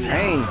a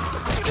pain.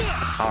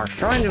 I was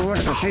trying to work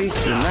the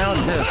case, and now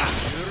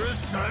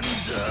this.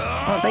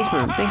 Oh, thanks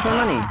for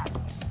money.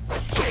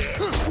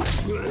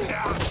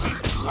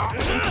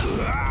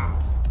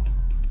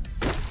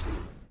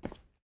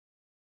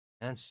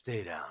 And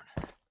stay down.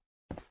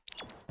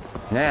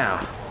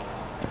 Now.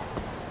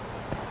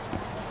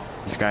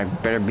 This guy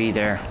better be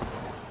there.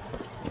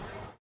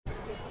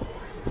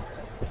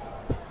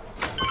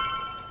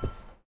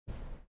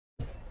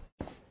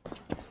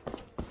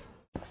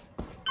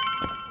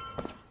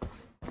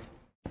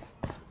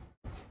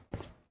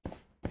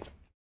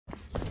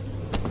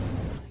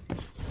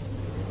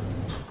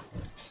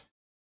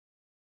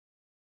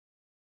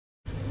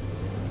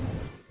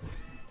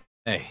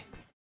 Hey,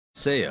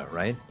 Seiya,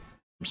 right?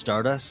 From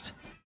Stardust?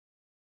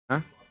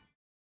 Huh?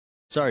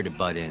 Sorry to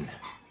butt in. You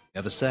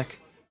have a sec?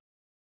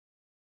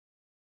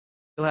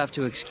 You'll have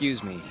to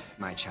excuse me,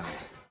 my child.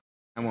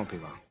 I won't be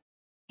long.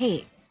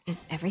 Hey, is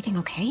everything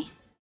okay?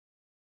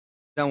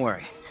 Don't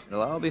worry,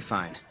 it'll all be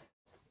fine.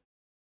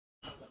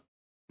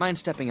 Mind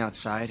stepping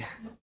outside,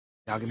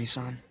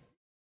 Yagami-san?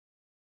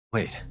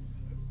 Wait,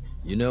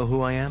 you know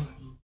who I am?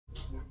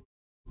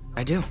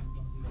 I do.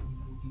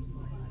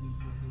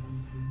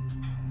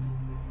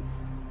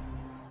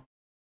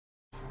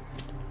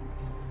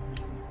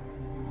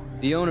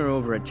 The owner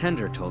over at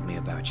Tender told me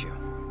about you.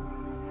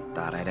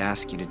 Thought I'd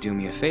ask you to do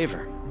me a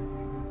favor.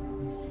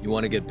 You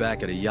want to get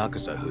back at a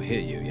Yakuza who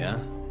hit you, yeah?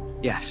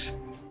 Yes.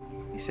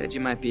 He said you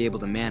might be able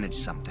to manage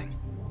something.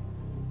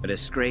 A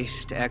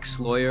disgraced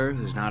ex-lawyer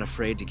who's not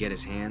afraid to get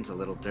his hands a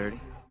little dirty.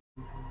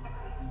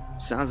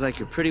 Sounds like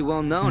you're pretty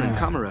well known in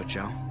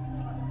Kamurocho.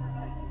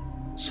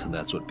 So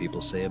that's what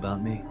people say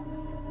about me?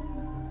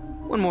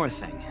 One more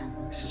thing.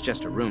 This is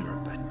just a rumor,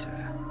 but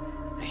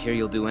I hear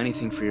you'll do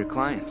anything for your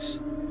clients.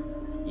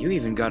 You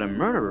even got a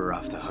murderer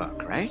off the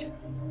hook, right?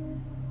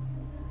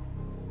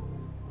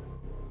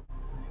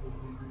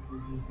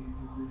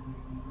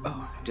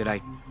 Oh, did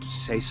I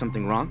say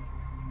something wrong?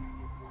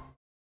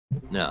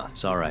 No,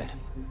 it's alright.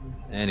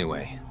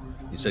 Anyway,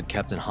 you said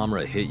Captain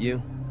Hamura hit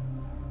you?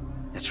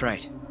 That's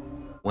right.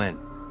 When?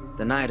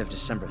 The night of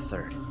December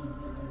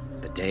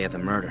 3rd. The day of the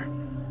murder.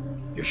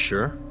 You're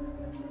sure?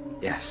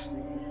 Yes.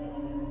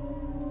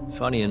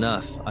 Funny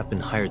enough, I've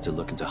been hired to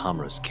look into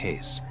Hamura's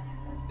case.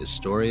 This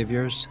story of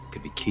yours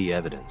could be key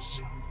evidence.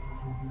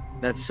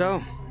 That's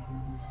so.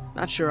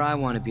 Not sure I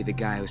want to be the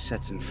guy who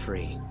sets him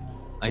free.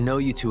 I know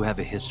you two have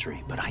a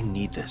history, but I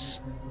need this.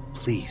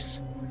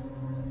 Please.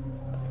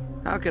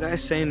 How could I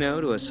say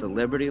no to a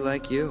celebrity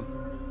like you?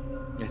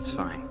 It's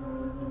fine.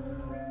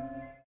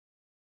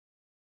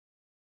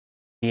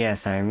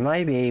 Yes, I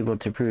might be able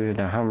to prove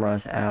the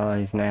Hamura's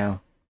allies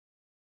now.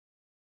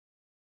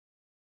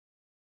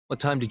 What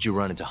time did you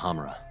run into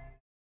Hamura?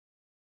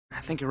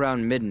 I think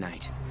around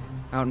midnight.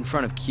 Out in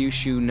front of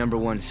Kyushu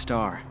 #1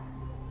 Star.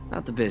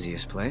 Not the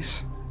busiest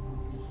place.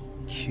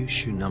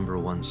 Kyushu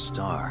 #1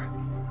 Star?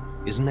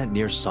 Isn't that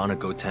near Sonic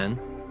 010?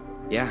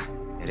 Yeah,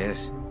 it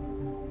is.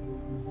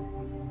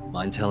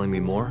 Mind telling me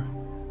more?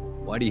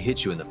 Why'd he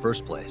hit you in the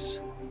first place?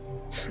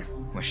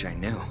 Wish I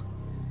knew.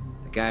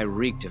 The guy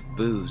reeked of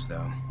booze,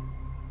 though.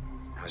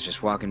 I was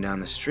just walking down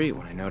the street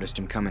when I noticed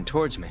him coming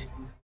towards me.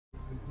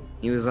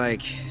 He was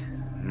like,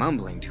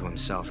 mumbling to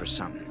himself or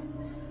something.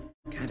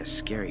 Kinda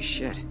scary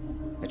shit.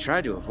 I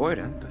tried to avoid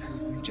him, but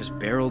he just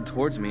barreled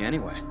towards me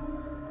anyway.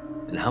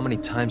 And how many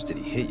times did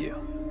he hit you?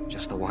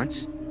 Just the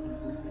once.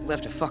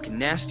 Left a fucking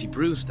nasty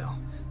bruise, though.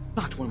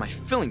 Knocked one of my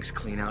fillings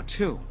clean out,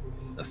 too.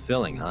 A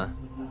filling, huh?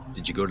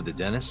 Did you go to the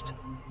dentist?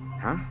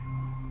 Huh?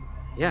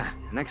 Yeah,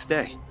 next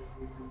day.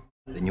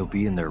 Then you'll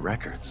be in their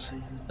records.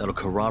 That'll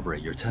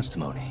corroborate your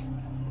testimony.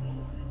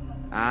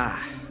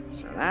 Ah,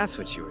 so that's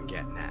what you were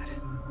getting at.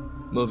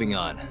 Moving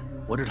on.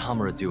 What did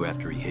Hamura do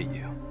after he hit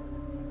you?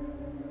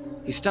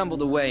 He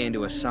stumbled away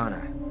into a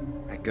sauna.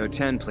 That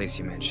Goten place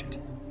you mentioned.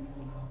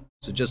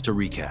 So just to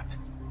recap,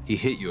 he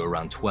hit you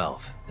around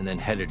 12, and then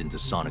headed into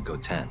Sauna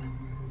Goten.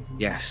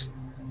 Yes.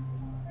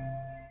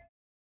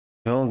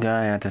 The old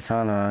guy at the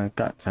sauna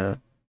got to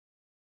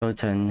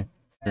Goten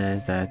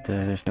says that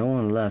there's no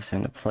one left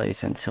in the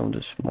place until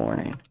this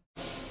morning.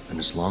 And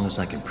as long as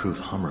I can prove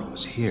Hamura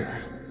was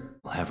here,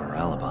 we'll have our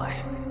alibi.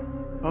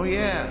 Oh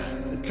yeah,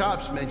 the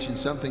cops mentioned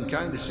something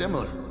kinda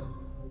similar.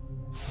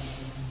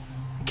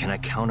 Can I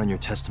count on your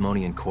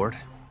testimony in court?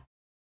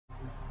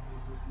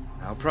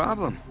 No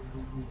problem.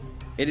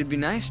 It'd be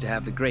nice to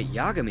have the great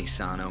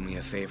Yagami-san owe me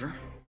a favor.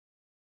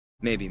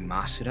 Maybe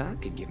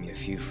Masuda could give me a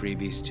few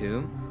freebies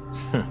too?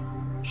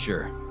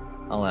 Sure,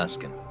 I'll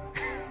ask him.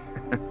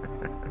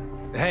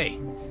 Hey,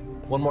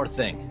 one more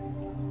thing.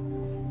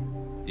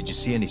 Did you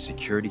see any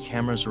security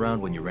cameras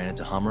around when you ran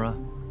into Hamura?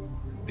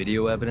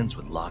 Video evidence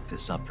would lock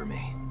this up for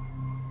me.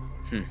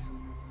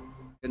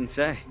 Couldn't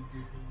say.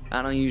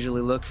 I don't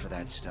usually look for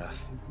that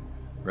stuff.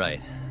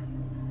 Right.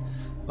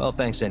 Well,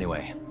 thanks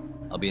anyway.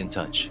 I'll be in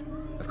touch.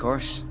 Of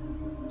course.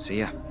 See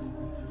ya.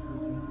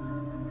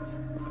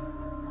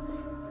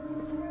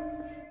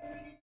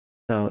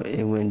 So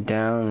it went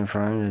down in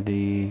front of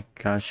the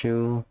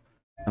Gashu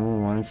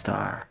 #1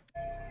 star.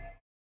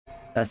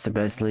 That's the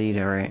best lead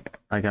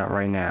I got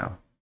right now.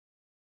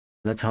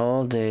 Let's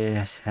hold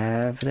this,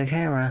 have the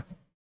camera.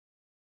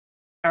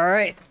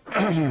 Alright.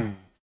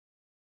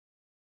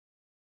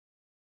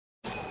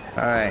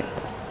 Alright.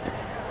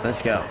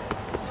 Let's go.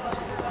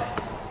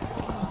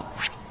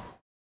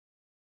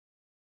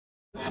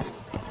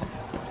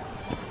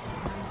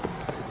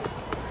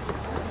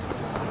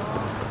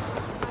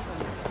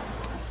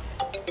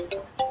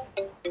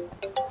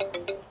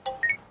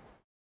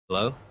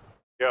 Hello?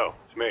 Yo,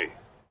 it's me.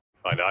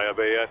 Find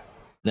Ayabe yet?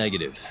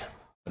 Negative.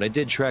 But I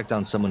did track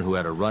down someone who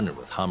had a run-in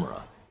with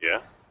Hamura. Yeah?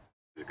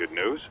 Is it good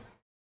news?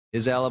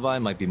 His alibi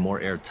might be more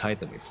airtight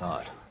than we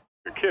thought.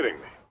 You're kidding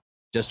me.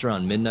 Just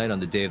around midnight on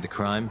the day of the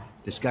crime,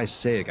 this guy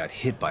Seiya got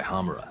hit by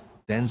Hamura,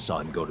 then saw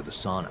him go to the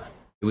sauna.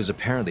 It was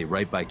apparently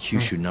right by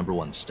Kyushu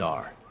 #1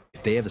 star.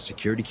 If they have a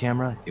security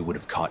camera, it would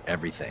have caught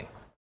everything.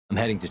 I'm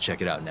heading to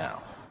check it out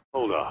now.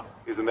 Hold up.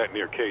 Isn't that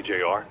near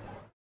KJR?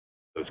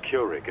 Those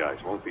Kyorei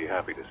guys won't be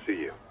happy to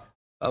see you.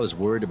 If I was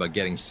worried about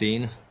getting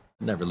seen,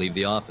 I'd never leave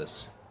the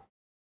office.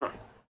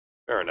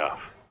 Fair enough.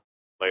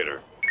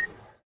 Later.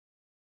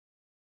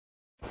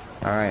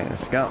 Alright,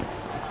 let's go.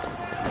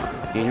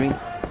 Excuse me.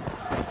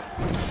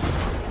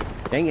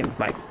 Dang it,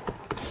 bye.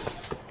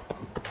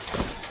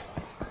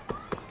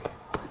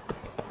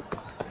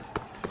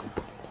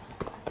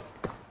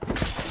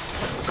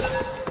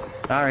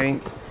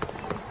 Sorry.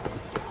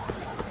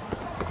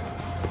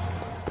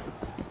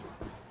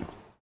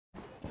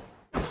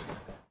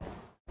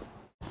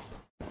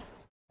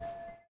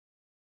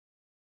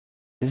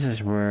 This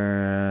is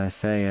where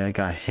Seiya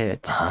got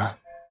hit. Huh?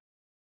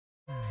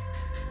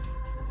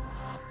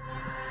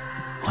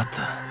 What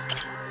the?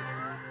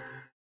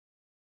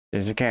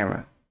 There's a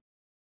camera.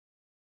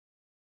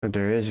 But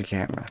there is a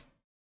camera.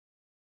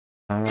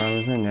 I thought I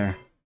was in there.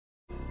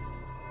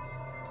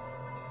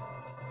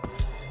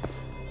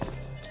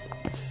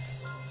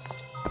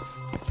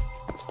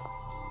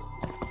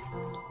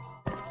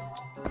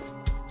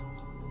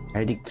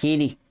 Hey, the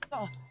kitty.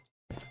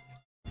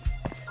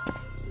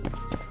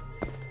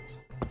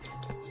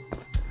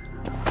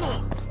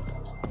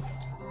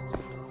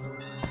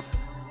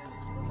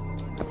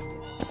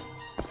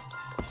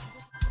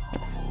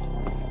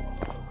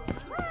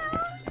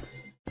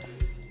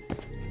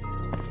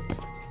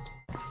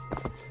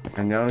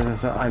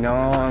 I know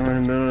I'm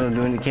in the middle of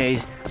doing the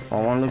case. I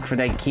want to look for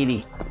that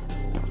kitty.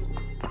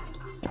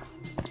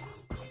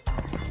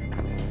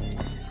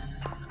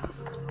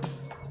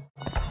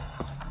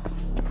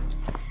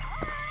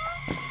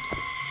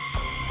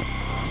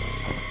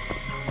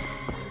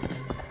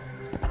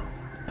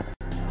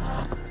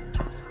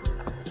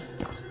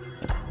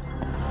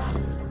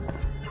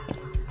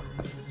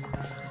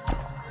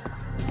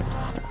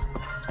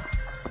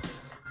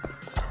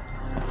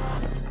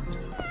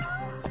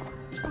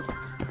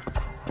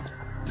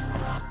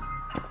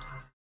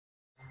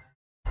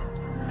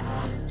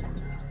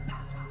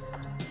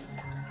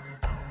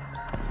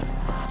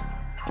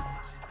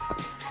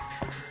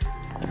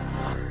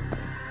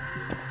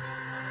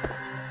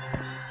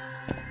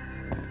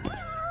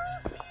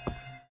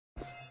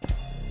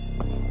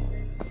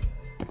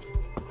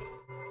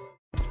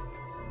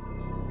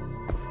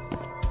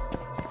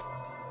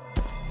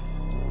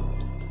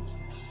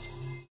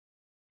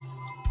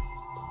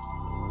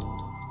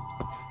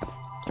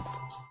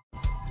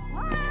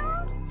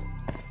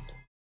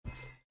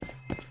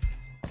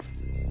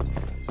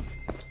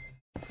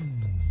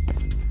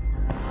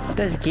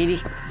 There's a kitty.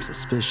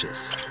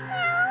 Suspicious.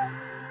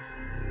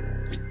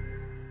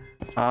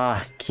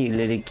 Ah, cute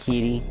little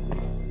kitty.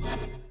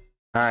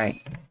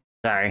 Alright.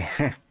 Sorry.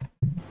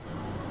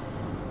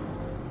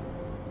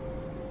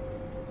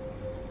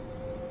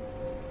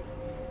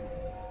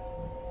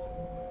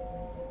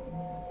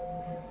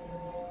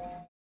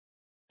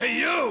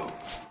 you!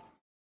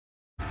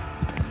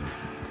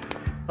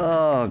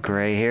 Oh,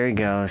 great. Here he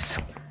goes.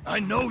 I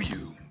know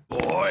you,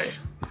 boy.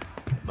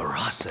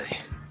 Marase.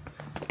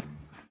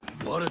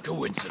 What a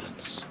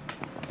coincidence.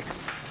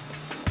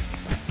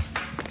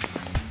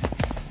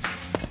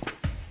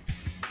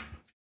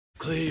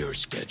 Clear your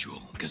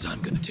schedule, because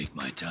I'm gonna take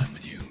my time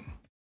with you.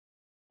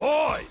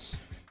 Boys!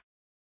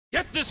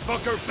 Get this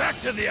fucker back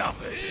to the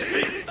office!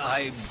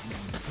 I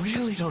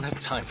really don't have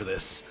time for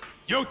this.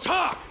 You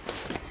talk!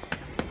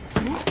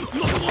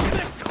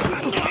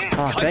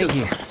 Oh, thank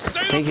you.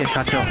 Thank you,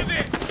 Kato.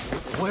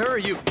 Where are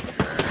you?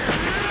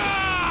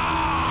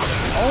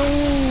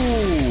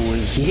 Oh,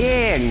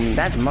 yeah,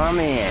 that's my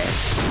man.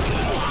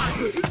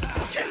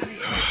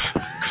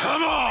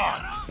 Come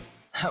on!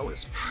 That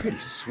was pretty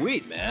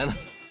sweet, man.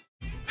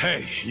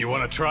 Hey, you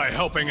want to try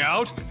helping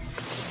out?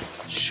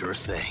 Sure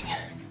thing.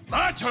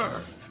 My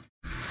turn!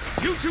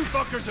 You two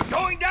fuckers are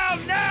going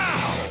down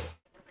now!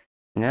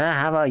 Now,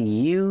 how about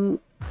you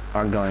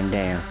are going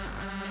down?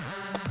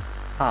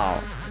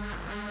 Oh,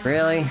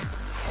 really?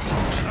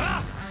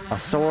 A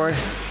sword?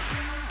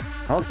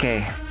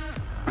 Okay.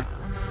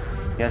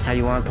 That's how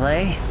you want to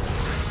play?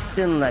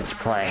 Then let's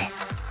play.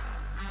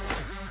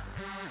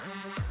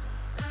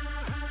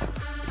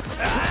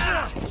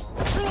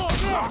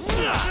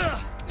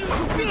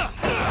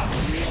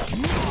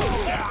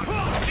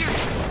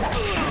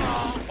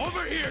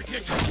 Over here,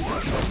 kick!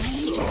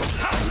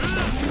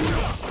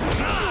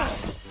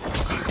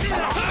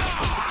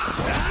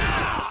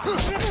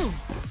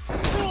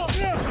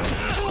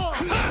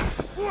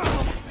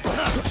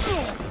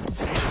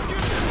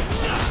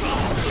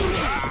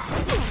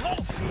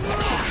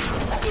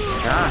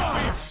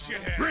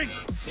 Bring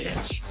it,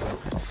 bitch!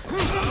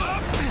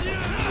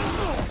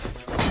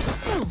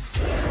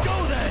 Let's go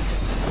then!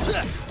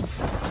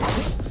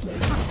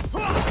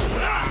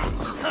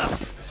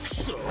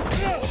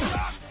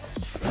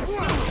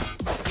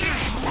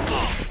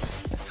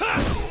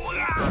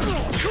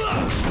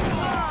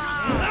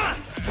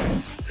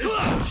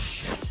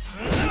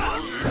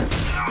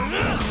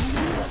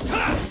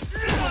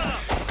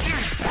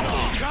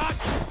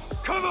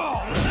 Come on!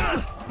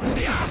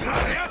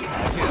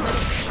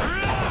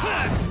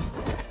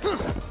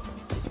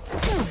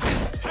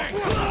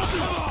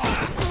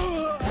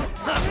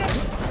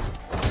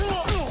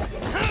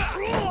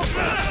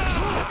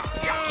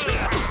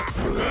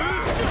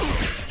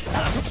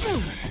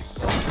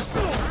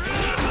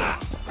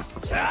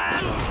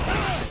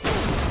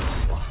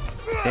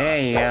 There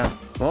you go.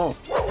 Whoa.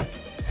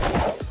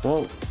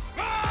 Whoa.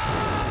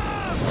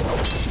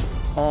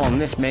 Oh,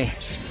 missed me.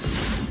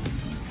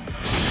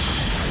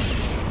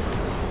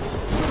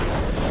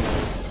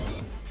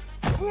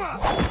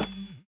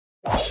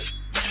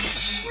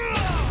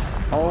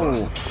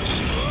 Oh.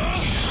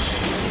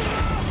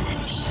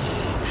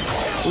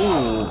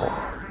 Ooh.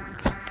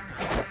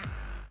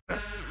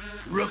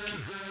 Rookie.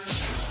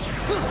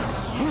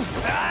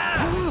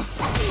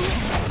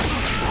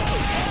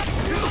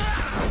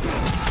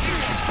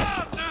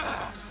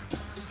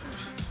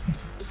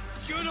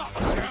 Get up,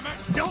 damn it!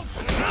 Don't.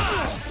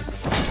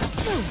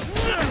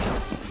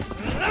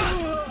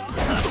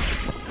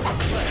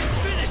 Let's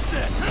finish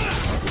this.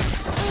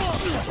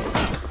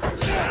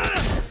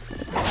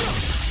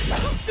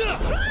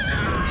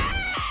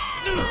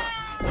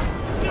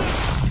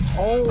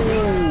 Oh.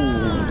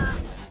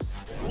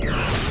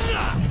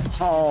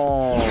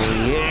 Oh,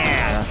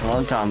 yeah. That's what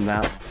I'm talking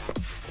about.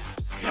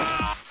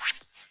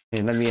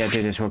 Hey, let me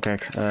do this real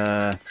quick.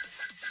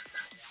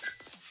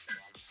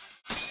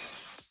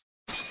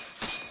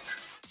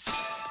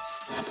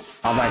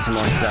 I'll buy some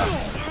more stuff.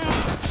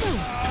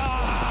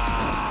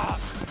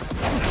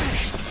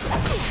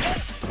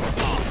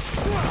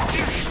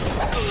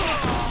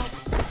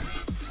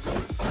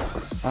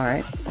 All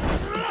right.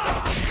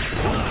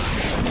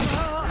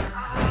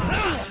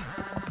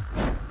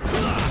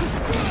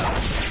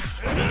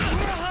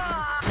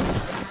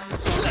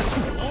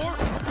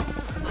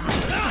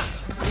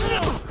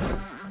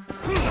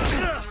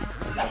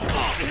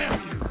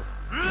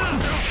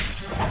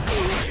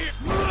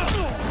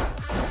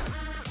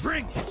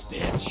 Bring it,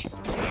 bitch!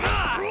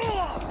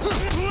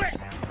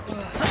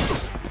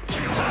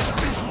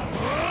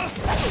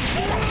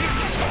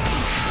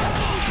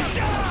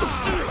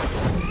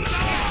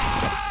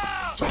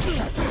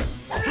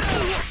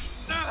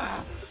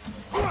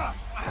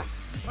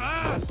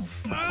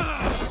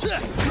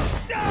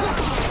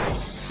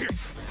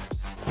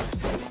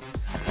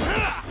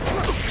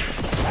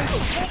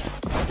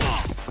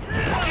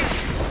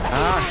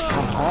 Ah,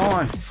 come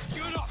on.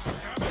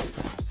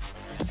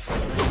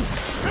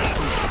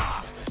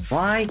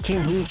 Why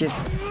can he just...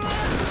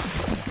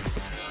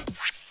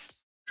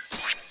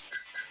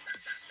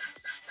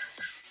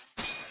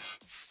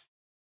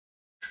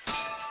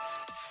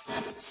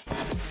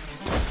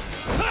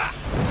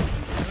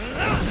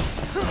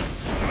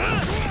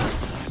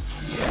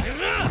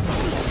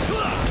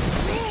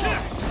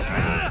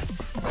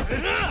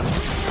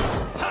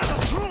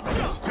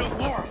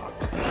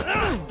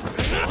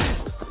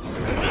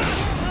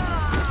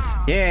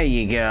 There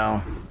you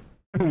go.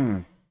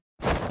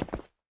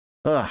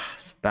 Ugh,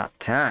 it's about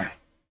time.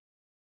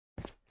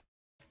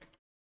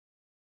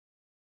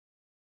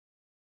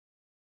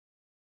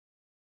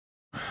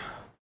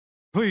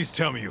 Please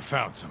tell me you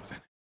found something.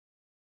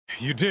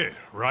 You did,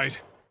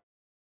 right?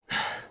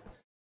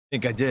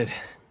 Think I did.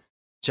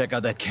 Check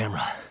out that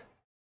camera.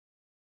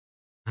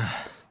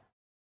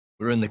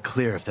 We're in the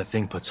clear if the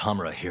thing puts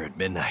Hamura here at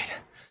midnight.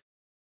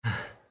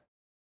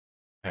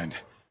 And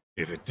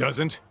if it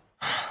doesn't?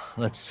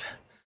 Let's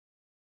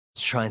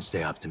try and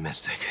stay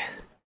optimistic.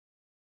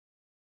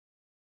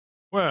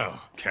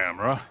 Well,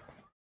 camera,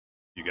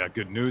 you got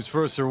good news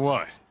for us or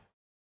what?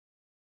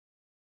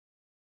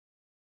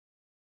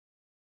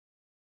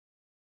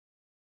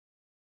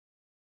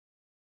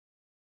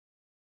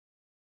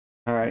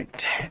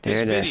 Alright, This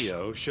there it is.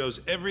 video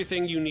shows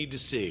everything you need to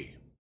see.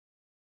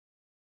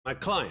 My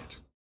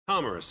client,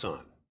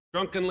 Hamura-san,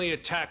 drunkenly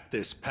attacked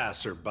this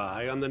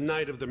passerby on the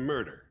night of the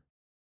murder.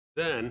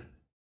 Then,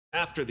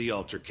 after the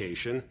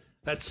altercation,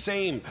 that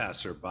same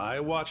passerby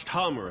watched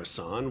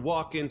Hamura-san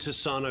walk into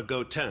Sana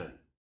Goten.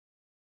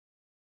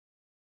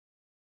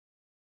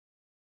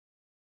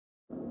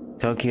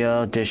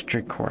 Tokyo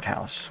District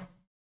Courthouse.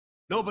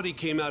 Nobody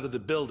came out of the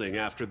building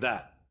after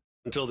that,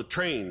 until the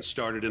train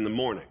started in the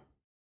morning,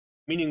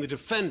 meaning the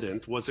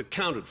defendant was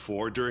accounted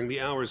for during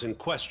the hours in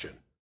question.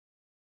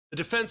 The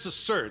defense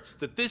asserts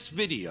that this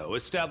video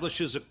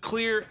establishes a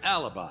clear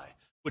alibi,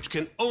 which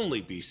can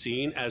only be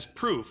seen as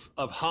proof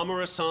of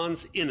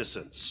Hamura-san's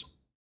innocence.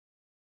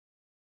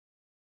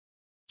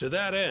 To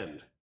that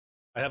end,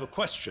 I have a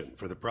question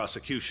for the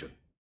prosecution.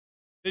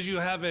 Did you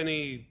have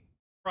any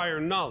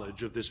prior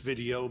knowledge of this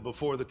video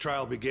before the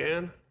trial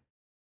began?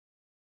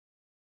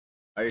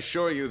 I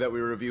assure you that we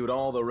reviewed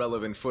all the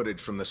relevant footage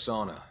from the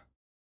sauna.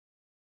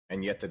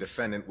 And yet the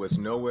defendant was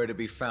nowhere to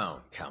be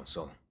found,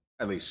 counsel.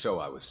 At least so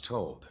I was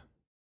told.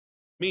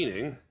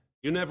 Meaning,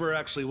 you never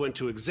actually went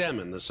to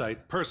examine the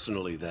site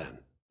personally then.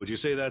 Would you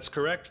say that's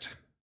correct?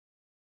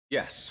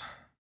 Yes.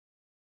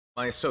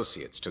 My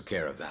associates took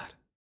care of that.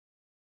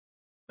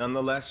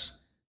 Nonetheless,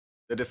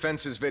 the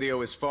defense's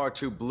video is far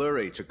too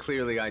blurry to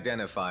clearly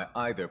identify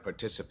either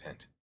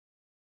participant.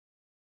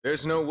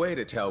 There's no way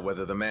to tell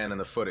whether the man in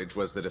the footage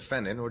was the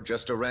defendant or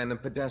just a random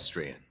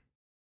pedestrian.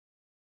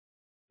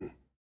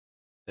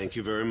 Thank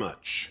you very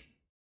much.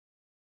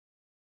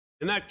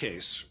 In that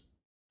case,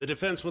 the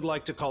defense would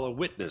like to call a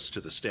witness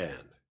to the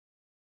stand.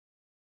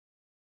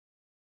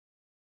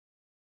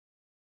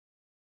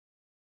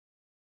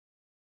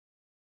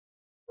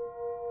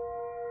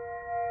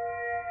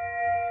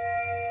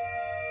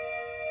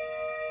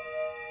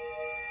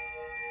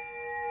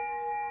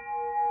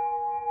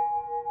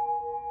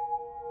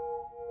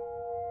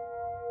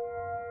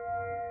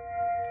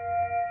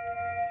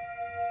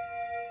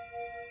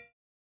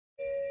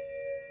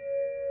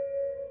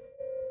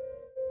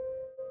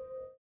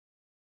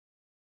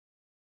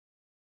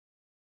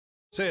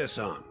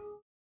 Seiya-san,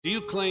 do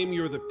you claim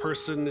you're the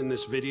person in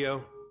this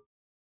video?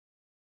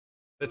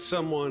 That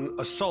someone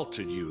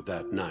assaulted you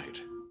that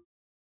night?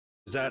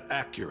 Is that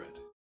accurate?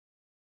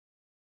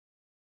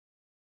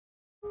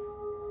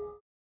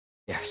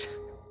 Yes.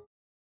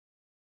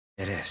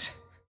 It is.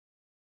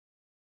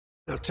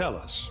 Now tell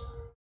us,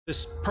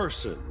 this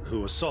person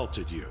who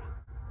assaulted you,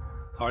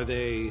 are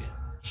they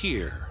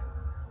here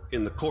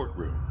in the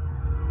courtroom?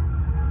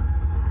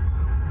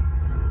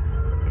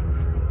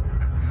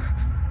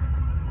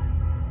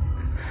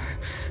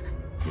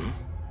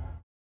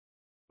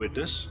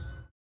 Witness?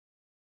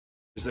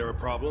 Is there a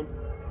problem?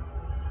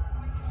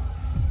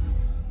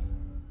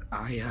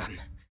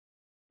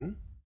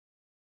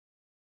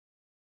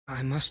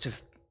 I must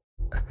have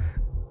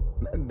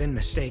been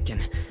mistaken.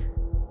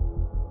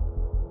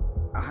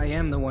 I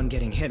am the one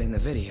getting hit in the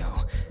video.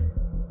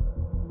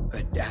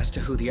 But as to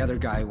who the other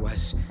guy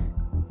was,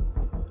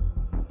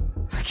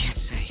 I can't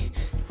say.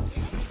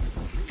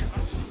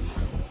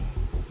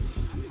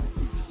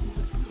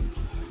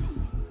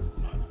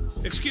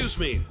 Excuse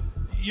me,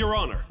 Your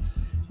Honor.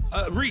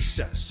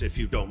 Recess, if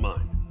you don't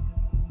mind.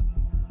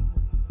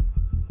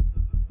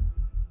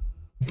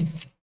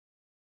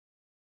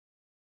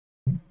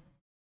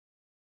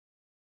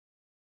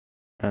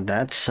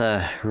 That's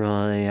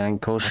really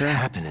unkosher. What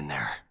happened in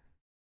there?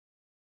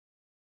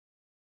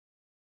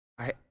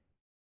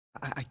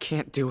 I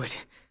can't do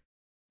it.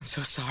 I'm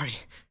so sorry.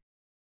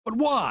 But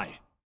why?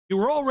 You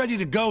were all ready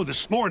to go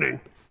this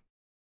morning.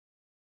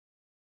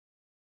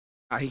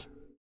 I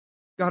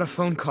got a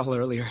phone call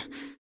earlier.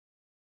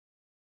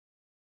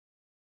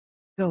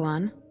 Go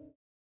on.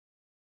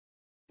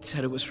 It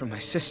said it was from my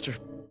sister,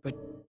 but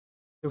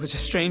there was a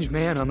strange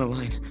man on the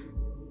line.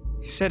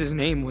 He said his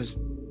name was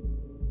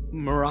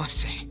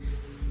Murase.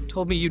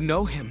 Told me you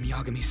know him,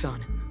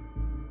 Yagami-san.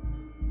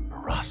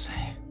 Murase?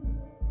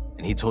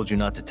 And he told you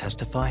not to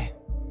testify?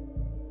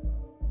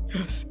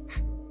 Yes.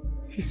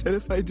 He said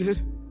if I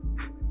did,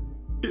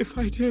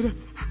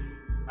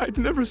 I'd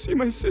never see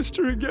my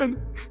sister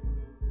again.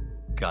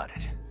 Got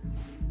it.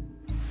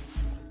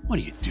 What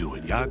are you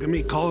doing,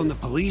 Yagami? Calling the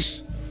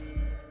police?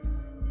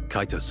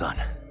 Kaito-san,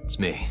 it's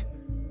me.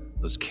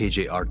 Those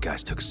KJ art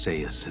guys took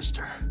Seiya's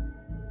sister.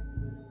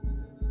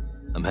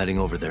 I'm heading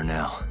over there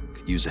now.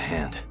 Could use a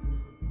hand.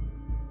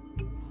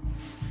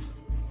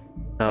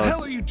 What the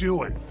hell are you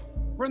doing?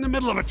 We're in the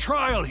middle of a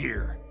trial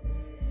here.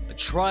 A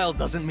trial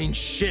doesn't mean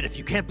shit if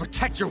you can't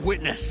protect your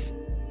witness.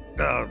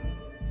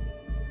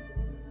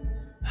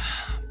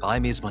 Buy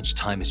me as much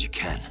time as you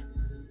can.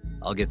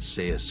 I'll get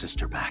Seiya's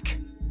sister back.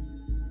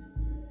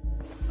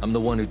 I'm the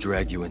one who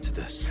dragged you into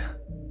this.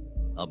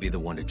 I'll be the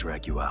one to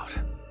drag you out.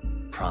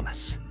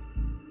 Promise.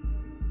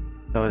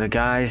 So the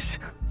guys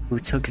who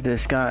took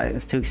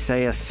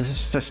Seiya's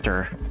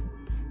sister.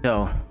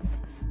 So,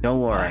 don't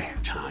worry.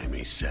 Time,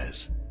 he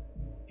says.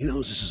 He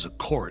knows this is a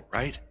court,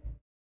 right?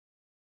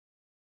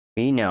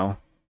 We know.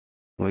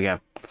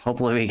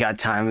 Hopefully we got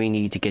time we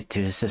need to get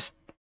to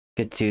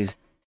Seiya's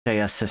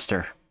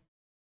sister.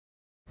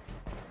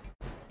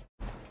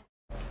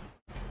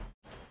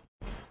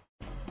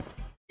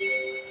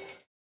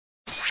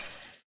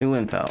 New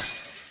info.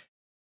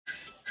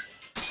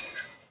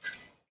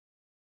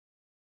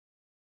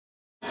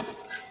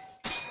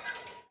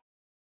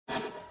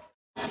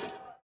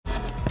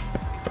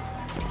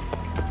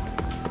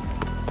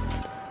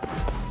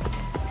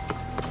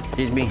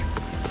 Excuse me.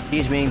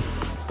 Excuse me.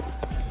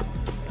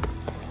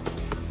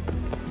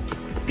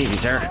 Excuse me,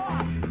 sir.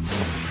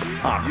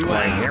 Oh,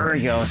 boy, here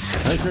he goes.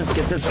 Let's just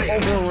get this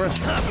over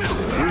with.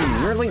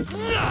 Really?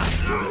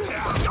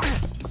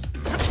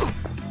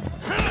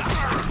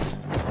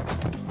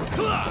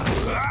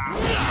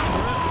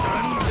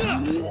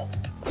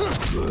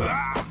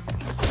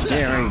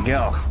 There we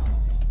go.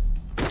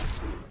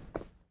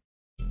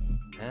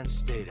 And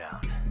stay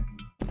down.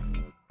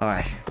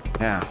 Alright,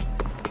 now.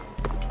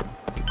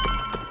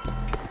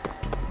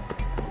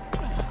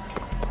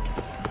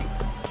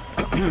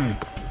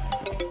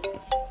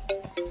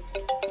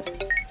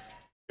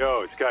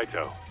 Yo, it's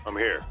Kaito. I'm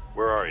here.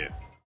 Where are you?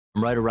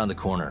 I'm right around the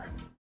corner.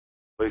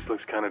 Place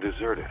looks kind of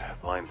deserted.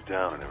 Blinds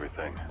down and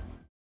everything.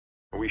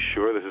 Are we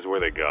sure this is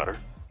where they got her?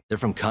 They're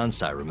from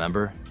Kansai,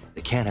 remember?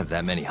 They can't have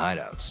that many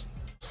hideouts.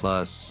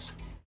 Plus...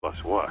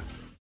 Plus what?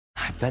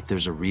 I bet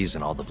there's a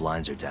reason all the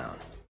blinds are down.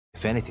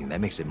 If anything, that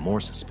makes it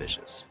more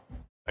suspicious.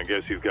 I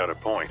guess you've got a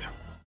point.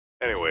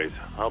 Anyways,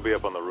 I'll be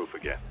up on the roof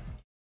again.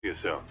 See you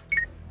soon.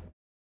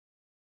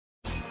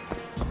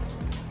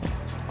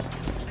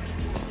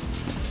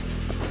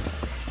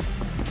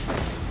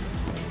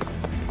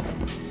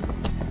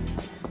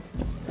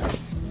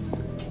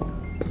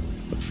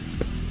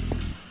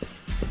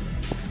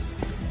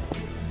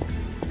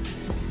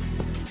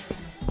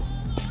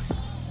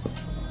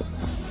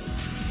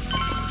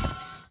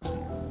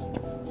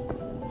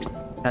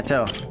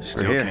 Kaito,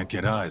 Still can't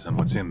get eyes on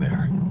what's in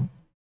there.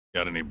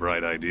 Got any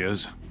bright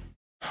ideas?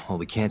 Well,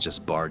 we can't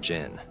just barge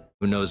in.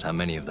 Who knows how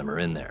many of them are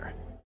in there?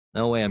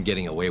 No way I'm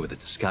getting away with a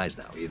disguise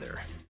now,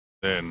 either.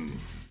 Then,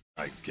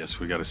 I guess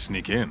we gotta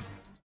sneak in.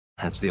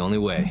 That's the only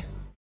way.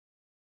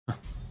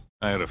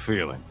 I had a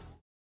feeling.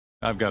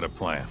 I've got a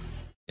plan.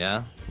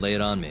 Yeah? Lay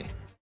it on me.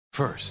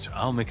 First,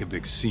 I'll make a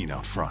big scene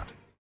out front.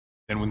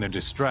 Then when they're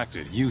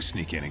distracted, you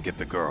sneak in and get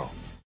the girl.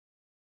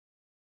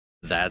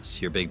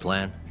 That's your big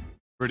plan?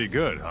 Pretty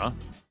good, huh?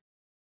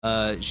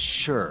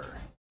 Sure.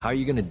 How are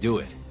you gonna do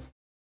it?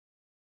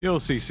 You'll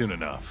see soon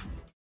enough.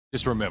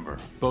 Just remember,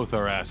 both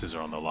our asses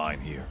are on the line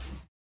here.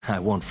 I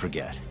won't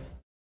forget.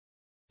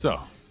 So,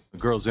 the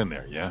girl's in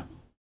there, yeah?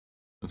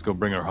 Let's go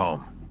bring her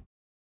home.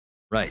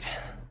 Right.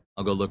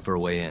 I'll go look for a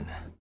way in.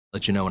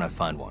 Let you know when I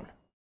find one.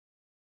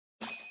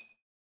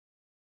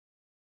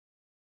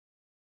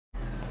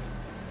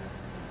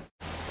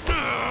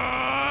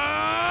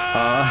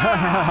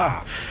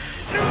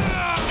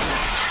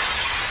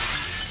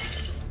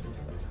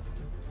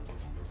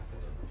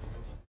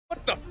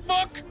 What the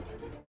fuck?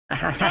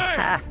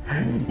 Hey!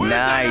 Where's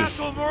Nice.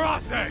 that asshole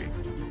Murase?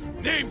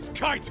 Name's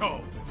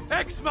Kaito,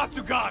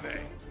 ex-Matsugane.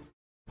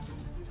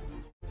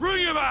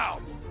 Bring him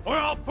out, or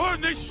I'll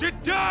burn this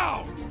shit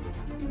down!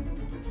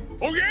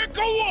 Oh yeah,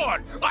 go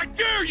on! I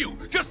dare you!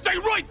 Just stay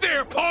right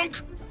there,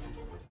 punk!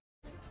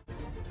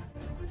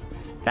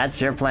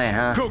 That's your plan,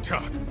 huh?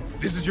 Kota,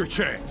 this is your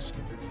chance.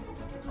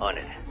 On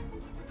it.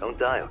 Don't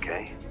die,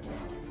 okay?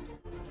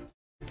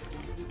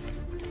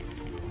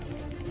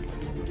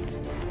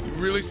 You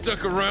really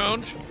stuck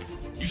around?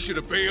 You should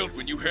have bailed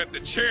when you had the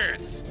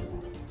chance.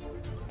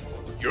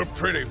 You're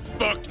pretty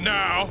fucked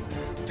now.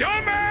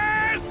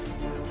 Dumbass!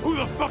 Who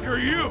the fuck are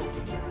you?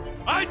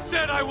 I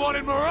said I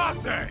wanted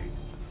Murase!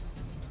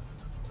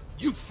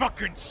 You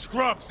fucking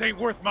scrubs ain't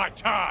worth my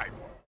time!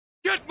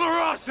 Get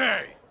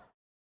Murase!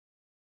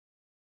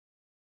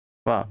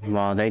 Well,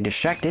 while they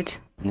distracted,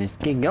 let's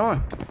get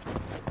going.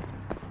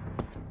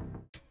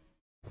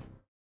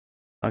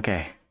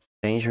 Okay.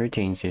 Change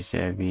routines just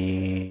to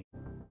be...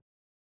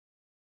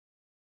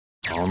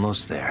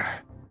 Almost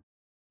there.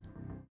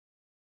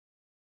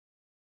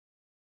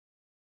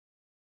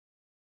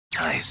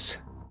 Nice.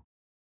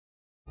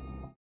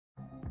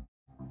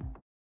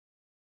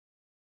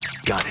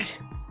 Got it.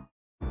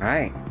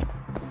 Alright.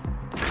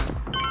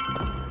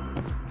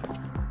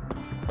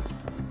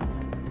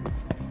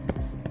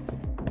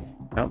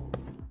 Nope.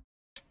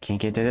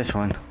 Can't get to this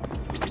one.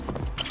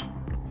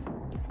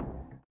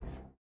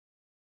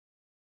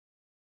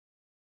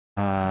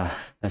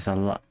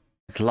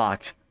 it's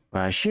locked,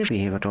 but I should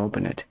be able to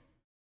open it.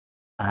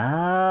 Oh,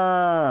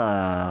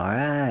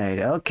 right,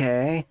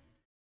 okay.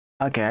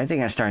 Okay, I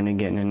think I'm starting to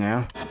get it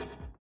now.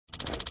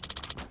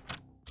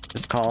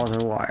 Just call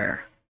the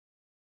wire.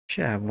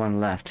 Should have one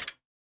left.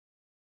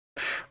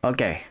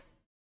 Okay.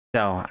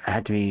 So,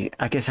 I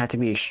guess I had to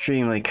be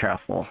extremely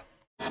careful.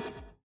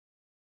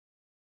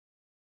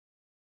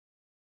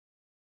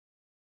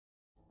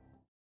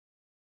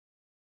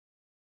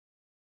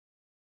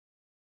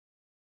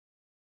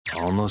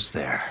 Almost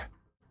there.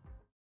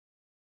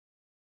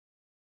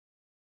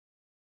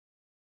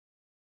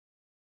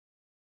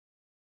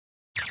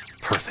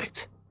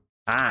 Perfect.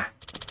 Ah.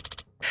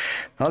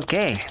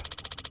 Okay.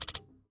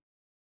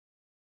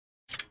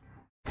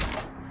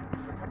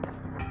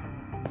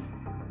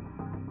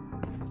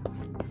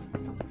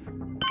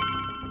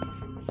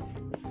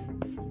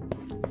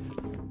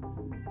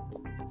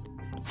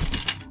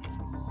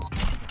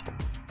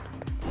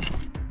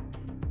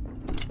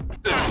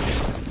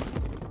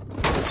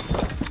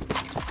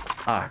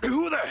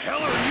 Who the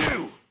hell are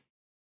you?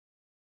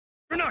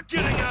 You're not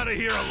getting out of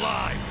here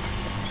alive!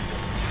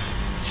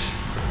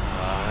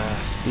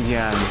 You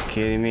gotta be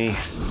kidding me.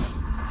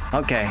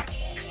 Okay.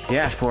 You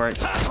asked for it.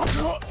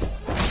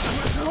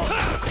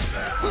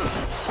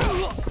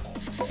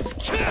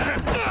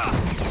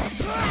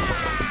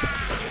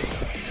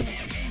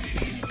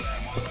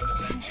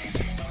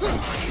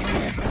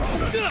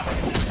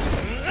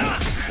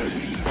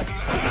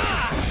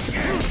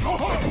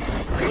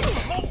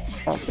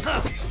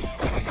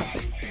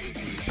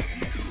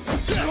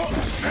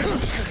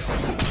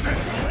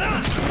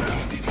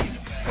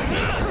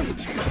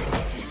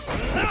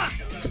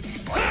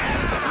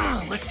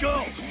 Let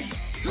go!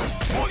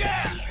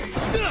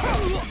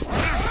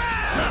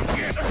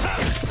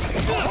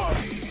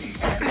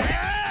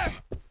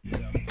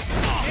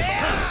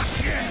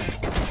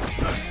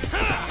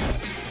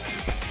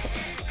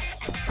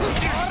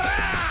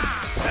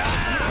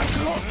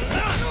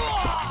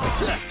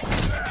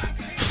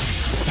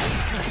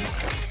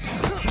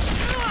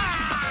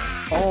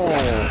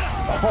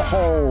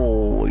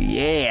 Oh,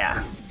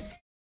 yeah.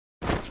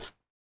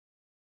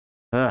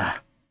 Ugh.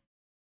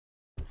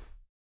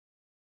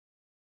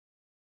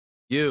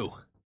 You.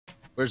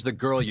 Where's the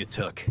girl you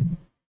took?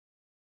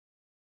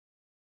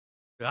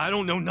 I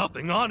don't know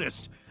nothing,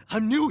 honest.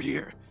 I'm new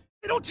here.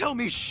 They don't tell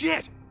me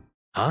shit.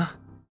 Huh?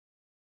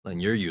 Then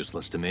you're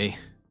useless to me.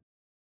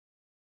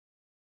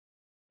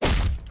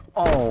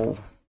 Oh.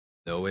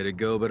 No way to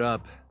go but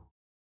up.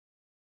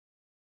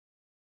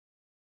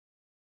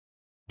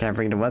 Can't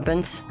bring the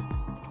weapons?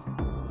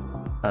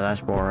 Oh,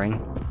 that's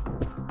boring.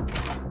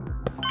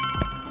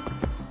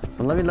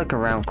 But let me look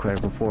around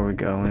quick before we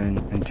go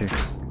into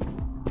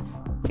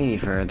any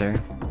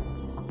further.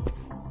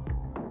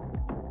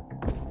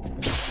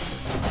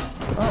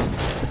 Oh.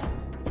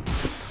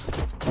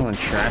 I'm gonna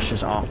trash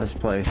this office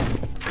place.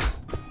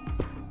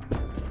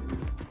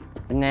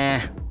 Nah,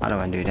 I don't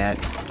wanna do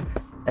that.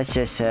 Let's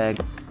just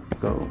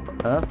go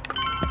up.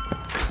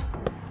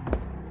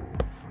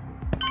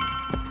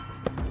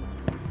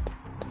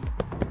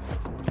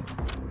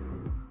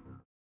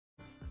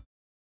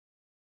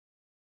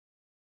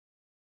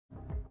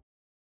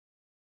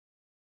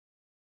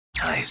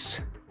 Nice.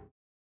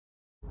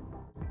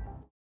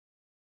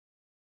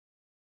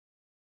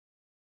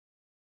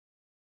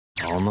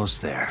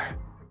 Almost there.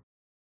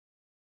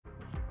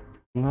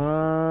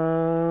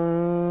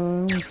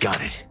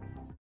 Got it.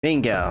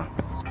 Bingo.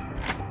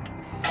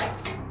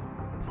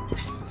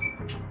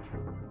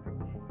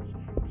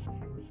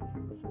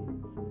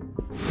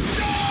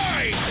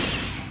 Die!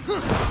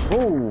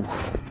 Ooh.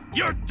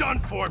 You're done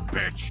for,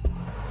 bitch!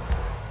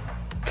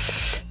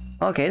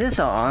 Okay, this is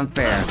all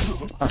unfair.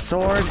 A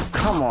sword?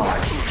 Come on.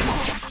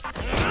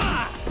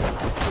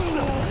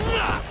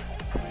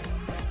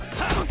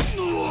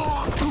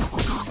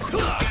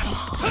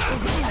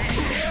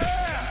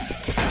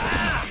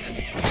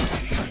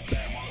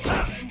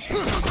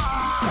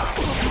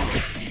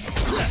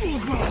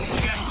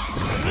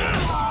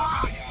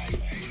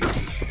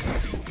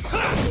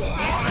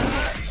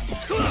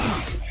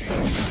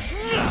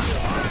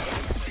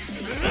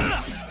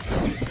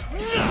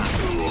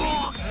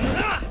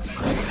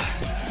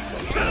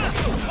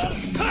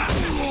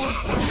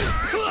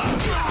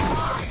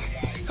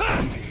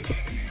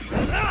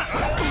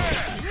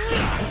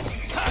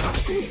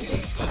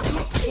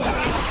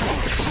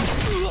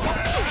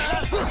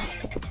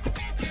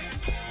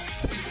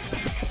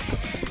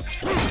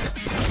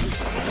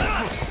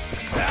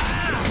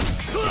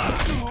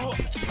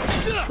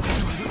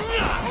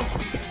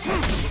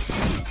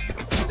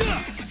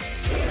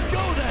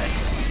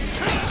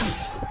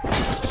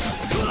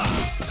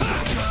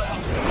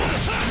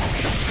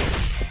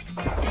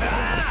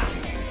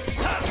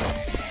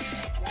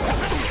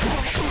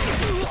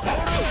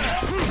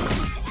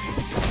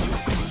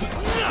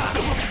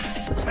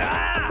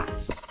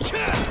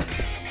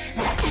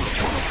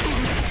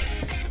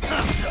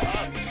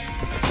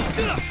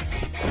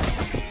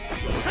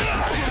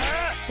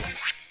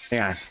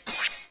 Hang on.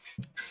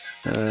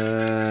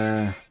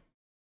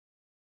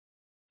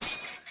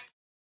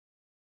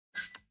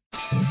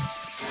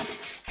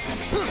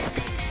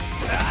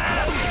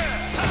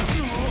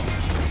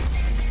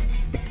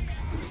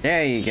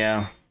 There you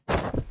go.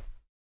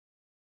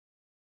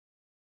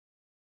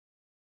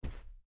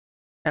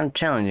 I'm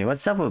telling you,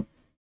 what's up with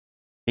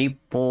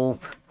people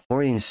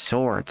holding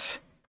swords?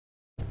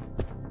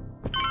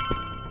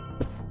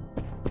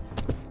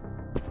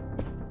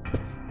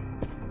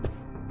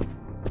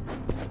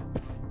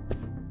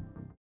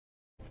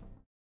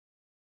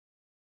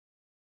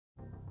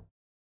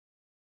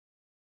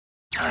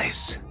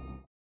 Nice.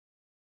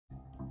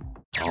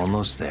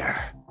 Almost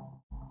there.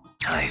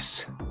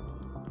 Nice.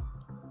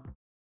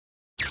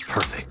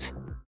 Perfect.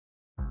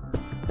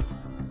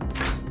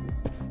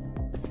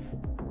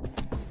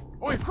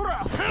 Oi, kura!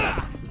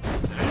 Ha!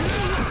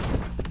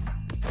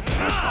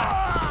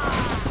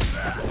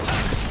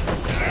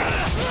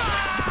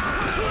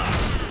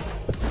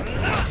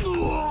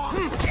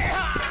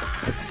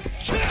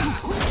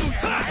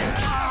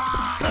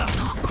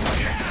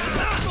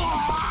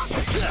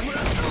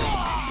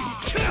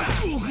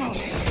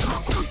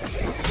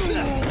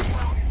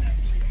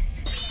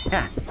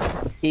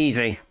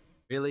 Easy.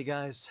 Really,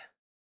 guys?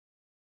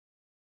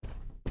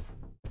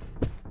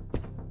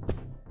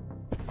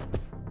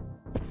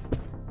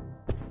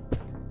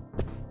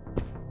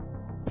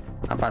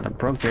 How about to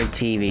broke their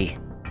TV?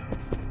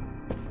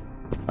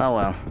 Oh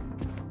well.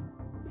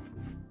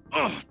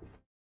 Oh,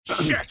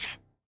 shit!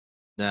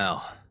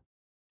 Now,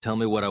 tell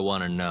me what I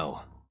want to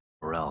know,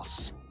 or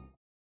else.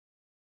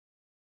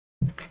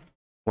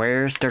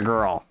 Where's the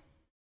girl?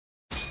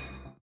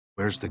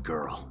 Where's the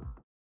girl?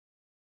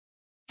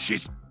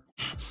 She's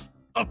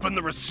up in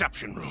the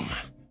reception room.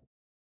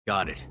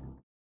 Got it.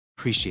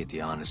 Appreciate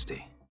the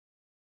honesty.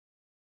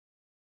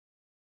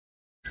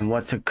 And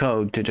what's the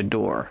code to the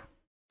door?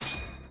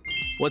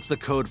 What's the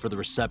code for the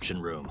reception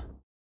room?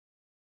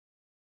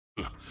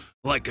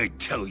 Like I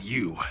tell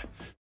you.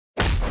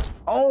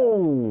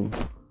 Oh!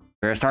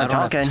 Better start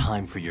talking. I don't have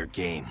time for your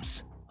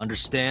games.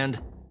 Understand?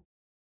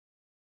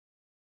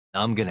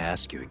 I'm gonna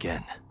ask you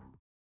again.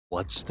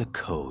 What's the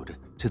code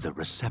to the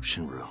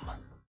reception room?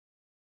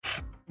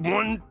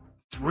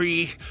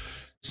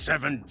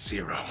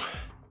 1370.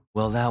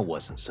 Well, that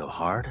wasn't so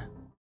hard.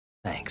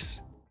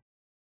 Thanks.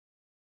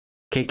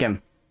 Kick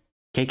him.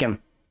 Kick him.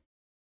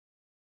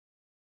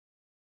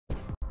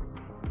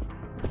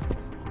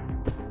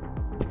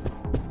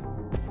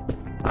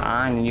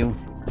 On you.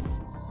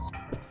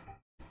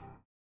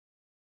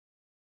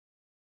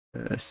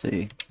 Let's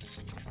see.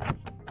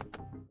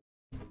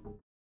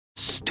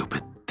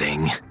 Stupid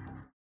thing.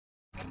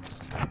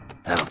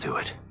 That'll do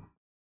it.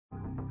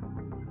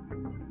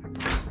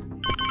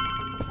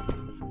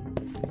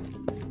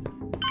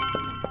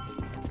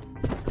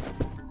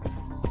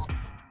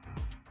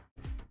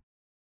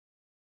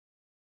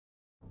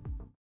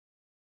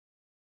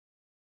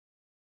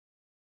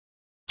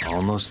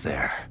 Almost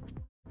there.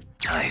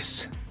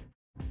 Nice.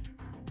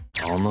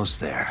 Almost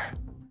there.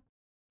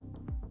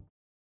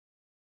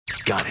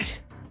 Got it.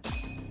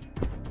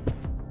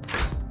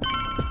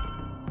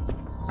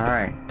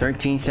 Alright,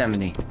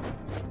 1370.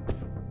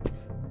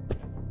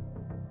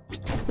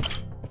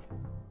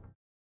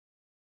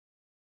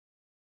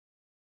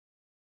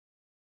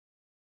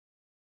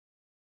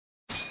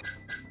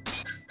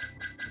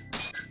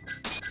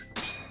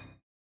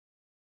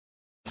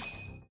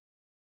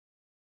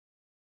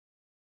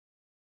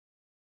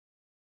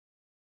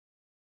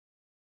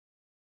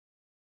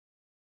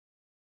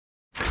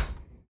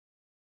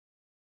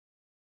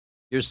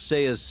 You're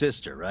Seiya's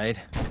sister, right?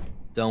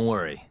 Don't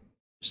worry. You're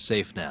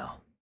safe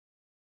now.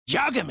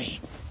 Yagami!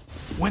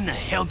 When the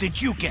hell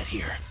did you get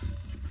here?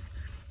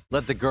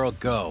 Let the girl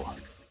go.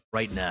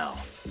 Right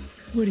now.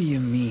 What do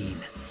you mean,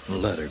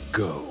 let her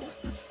go?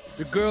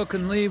 The girl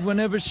can leave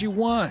whenever she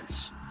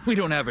wants. We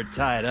don't have her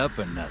tied up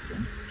or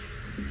nothing.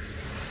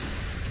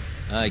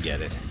 I get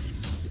it.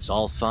 It's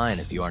all fine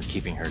if you aren't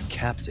keeping her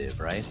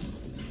captive, right?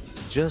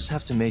 Just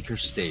have to make her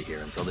stay here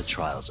until the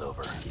trial's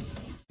over.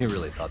 You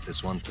really thought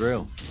this one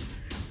through.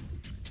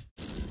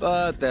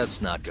 But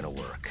that's not gonna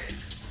work.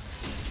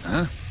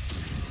 Huh?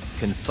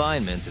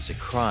 Confinement is a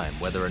crime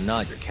whether or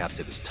not your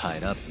captive is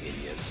tied up,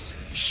 idiots.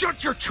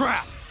 Shut your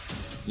trap!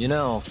 You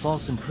know,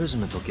 false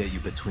imprisonment will get you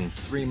between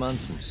 3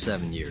 months and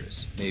 7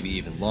 years. Maybe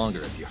even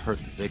longer if you hurt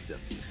the victim.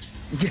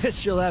 Guess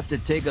she'll have to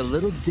take a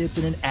little dip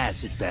in an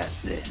acid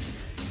bath then.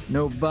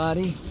 No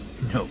body,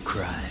 no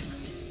crime.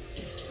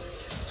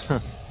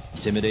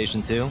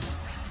 Intimidation too?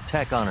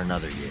 Tack on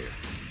another year.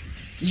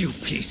 You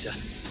piece of...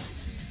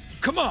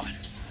 Come on!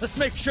 Let's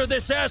make sure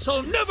this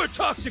asshole never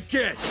talks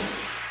again!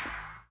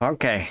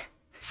 Okay.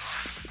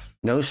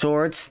 No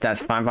swords,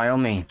 that's fine by all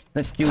means.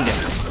 Let's do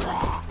this.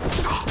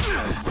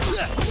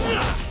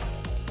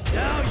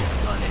 Now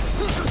you've done it!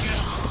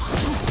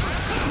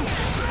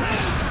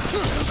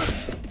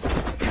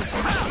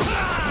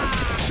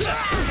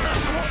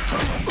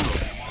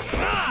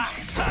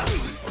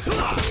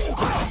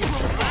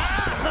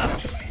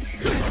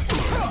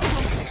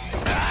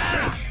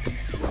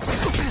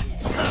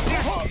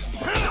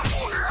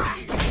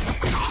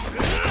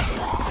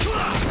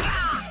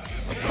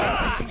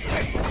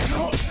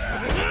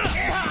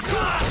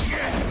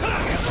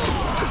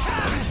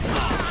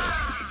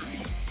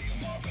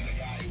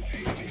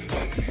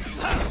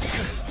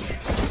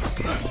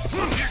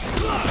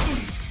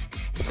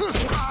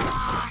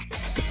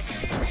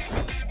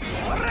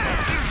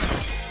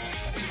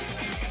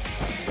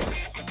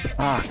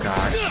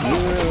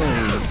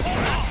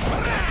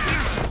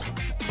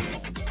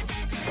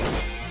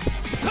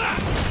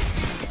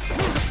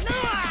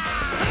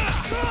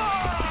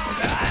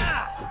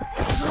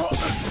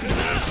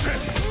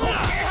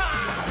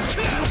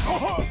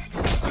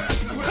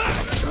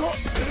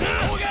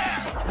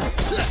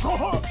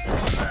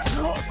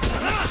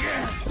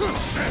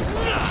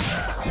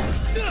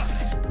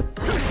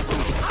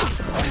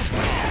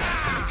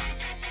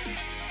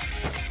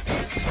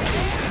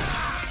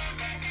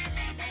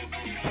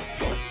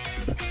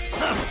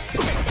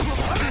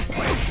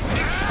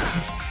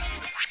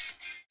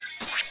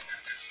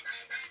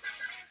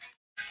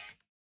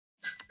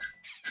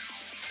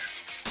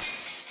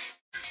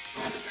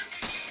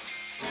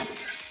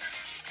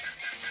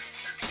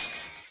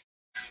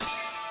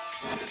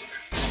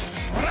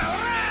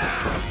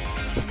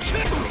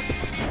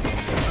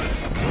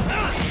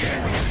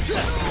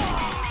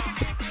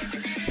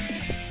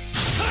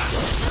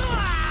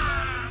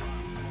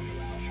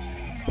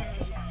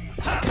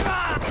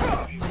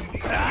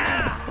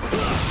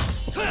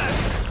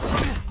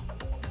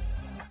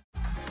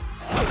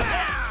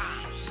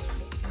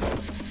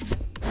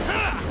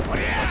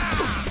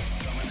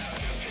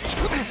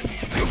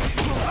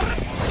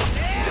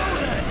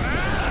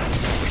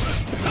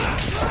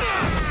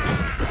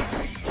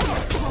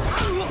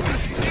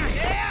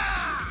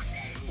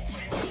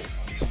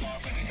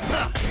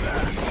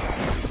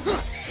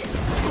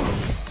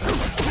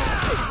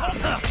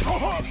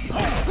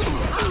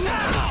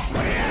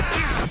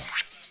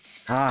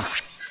 Ah.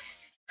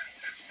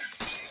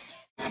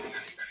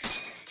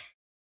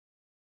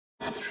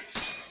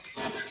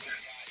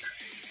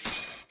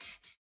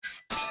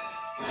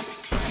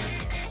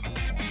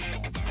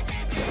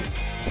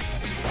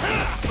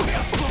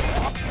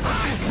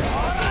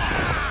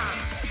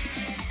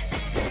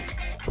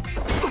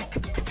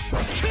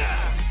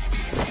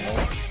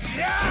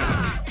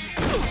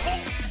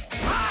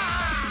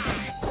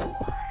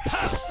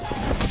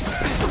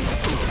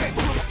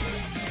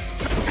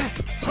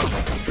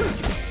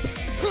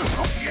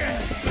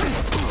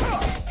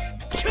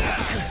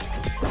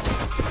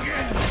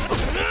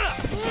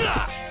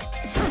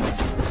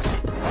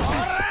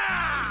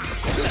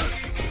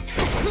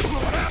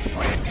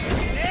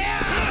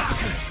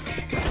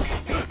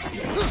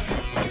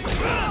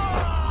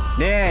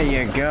 There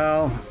you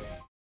go.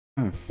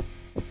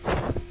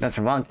 That's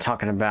what I'm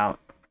talking about.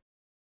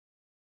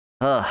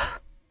 Ugh.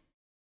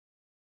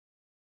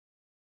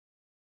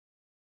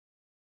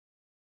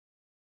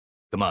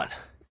 Come on.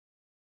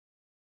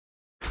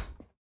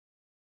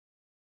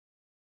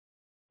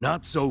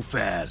 Not so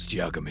fast,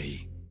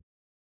 Yagami.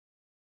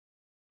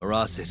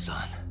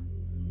 Arase-san,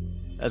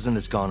 hasn't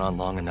this gone on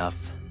long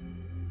enough?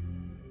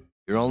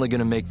 You're only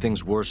gonna make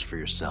things worse for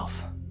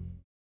yourself.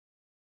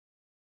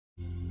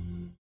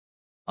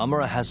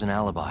 Hamura has an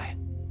alibi.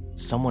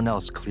 Someone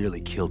else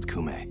clearly killed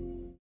Kume.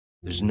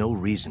 There's no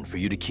reason for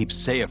you to keep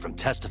Seiya from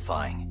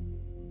testifying.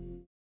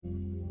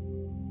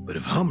 But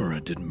if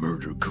Hamura didn't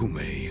murder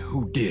Kume,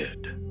 who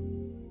did?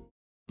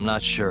 I'm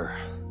not sure,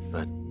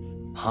 but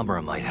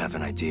Hamura might have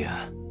an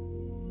idea.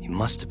 He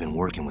must have been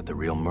working with the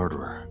real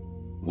murderer.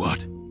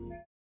 What?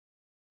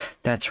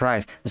 That's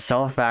right. The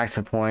sole facts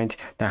point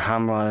to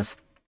Hamura's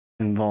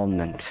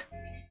involvement.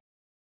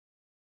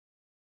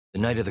 The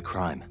night of the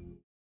crime,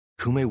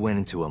 Kume went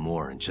into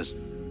Amor and just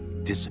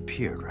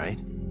disappeared, right?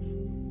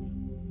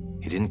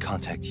 He didn't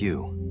contact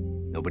you.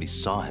 Nobody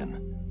saw him.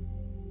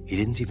 He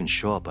didn't even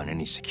show up on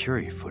any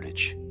security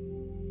footage.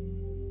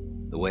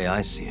 The way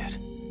I see it,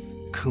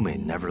 Kume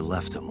never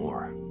left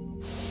Amor.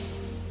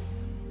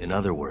 In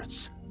other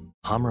words,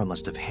 Hamura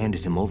must have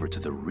handed him over to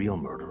the real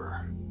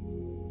murderer.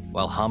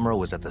 While Hamura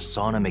was at the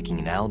sauna making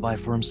an alibi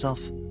for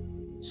himself,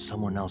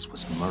 someone else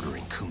was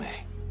murdering Kume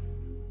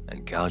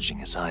and gouging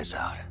his eyes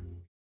out.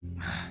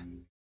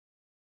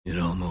 It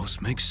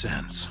almost makes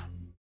sense.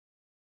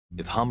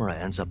 If Hamura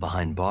ends up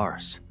behind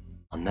bars,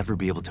 I'll never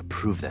be able to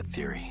prove that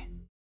theory.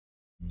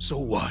 So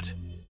what?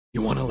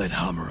 You want to let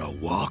Hamura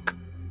walk?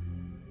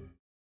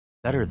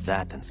 Better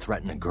that than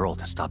threaten a girl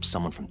to stop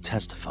someone from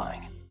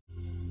testifying.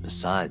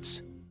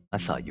 Besides, I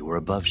thought you were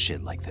above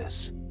shit like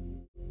this.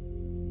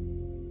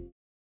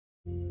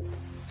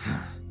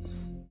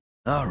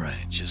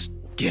 Alright, just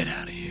get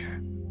out of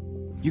here.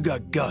 You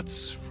got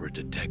guts for a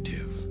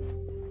detective.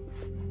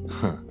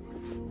 Huh.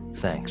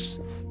 Thanks.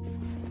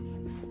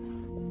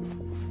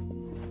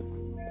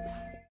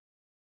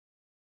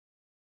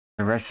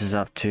 The rest is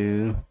up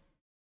to...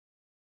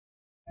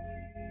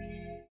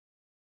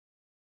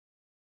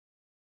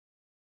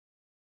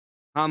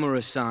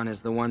 Hamura-san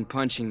is the one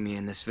punching me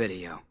in this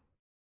video.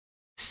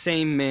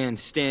 Same man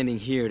standing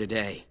here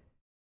today.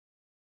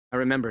 I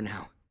remember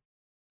now.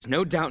 There's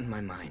no doubt in my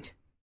mind.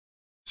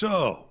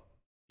 So,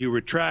 you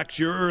retract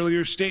your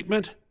earlier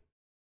statement?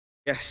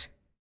 Yes.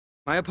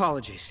 My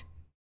apologies.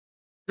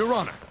 Your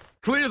Honor,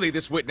 clearly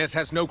this witness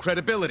has no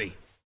credibility.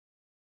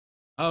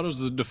 How does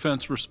the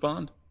defense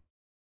respond?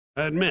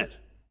 I admit,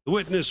 the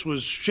witness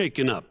was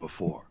shaken up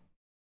before.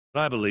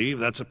 But I believe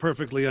that's a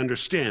perfectly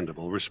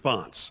understandable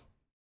response.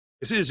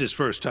 This is his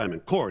first time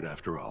in court,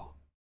 after all.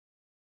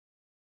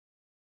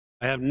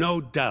 I have no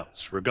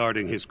doubts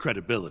regarding his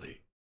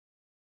credibility.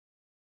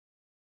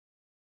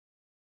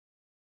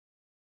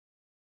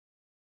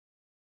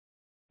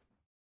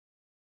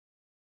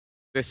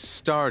 This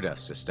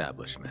Stardust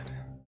establishment.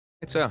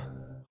 It's a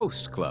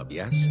host club,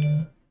 yes?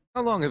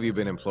 How long have you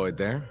been employed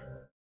there?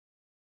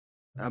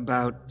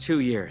 About 2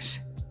 years.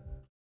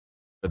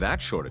 For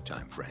that short a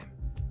time frame,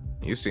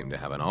 you seem to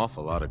have an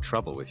awful lot of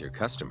trouble with your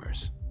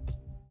customers.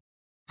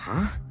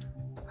 Huh?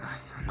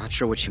 I'm not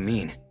sure what you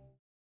mean.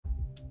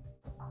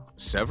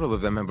 Several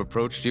of them have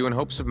approached you in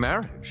hopes of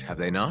marriage, have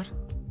they not?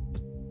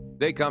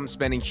 They come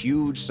spending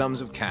huge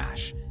sums of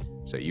cash,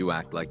 so you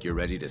act like you're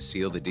ready to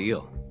seal the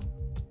deal.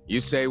 You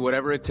say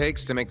whatever it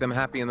takes to make them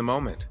happy in the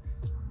moment,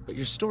 but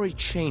your story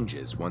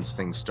changes once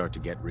things start to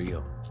get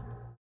real.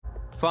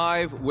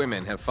 5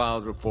 women have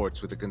filed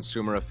reports with the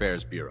Consumer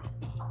Affairs Bureau,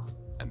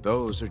 and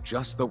those are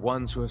just the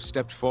ones who have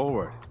stepped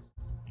forward.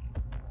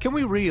 Can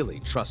we really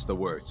trust the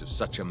words of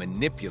such a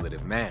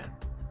manipulative man?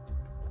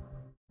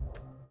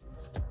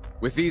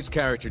 With these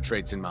character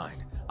traits in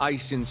mind, I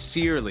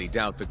sincerely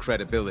doubt the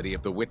credibility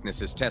of the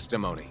witness's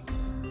testimony.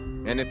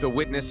 And if the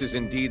witness is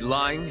indeed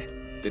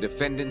lying, the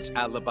defendant's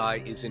alibi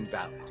is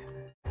invalid.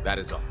 That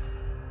is all.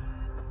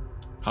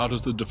 How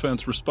does the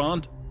defense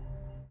respond?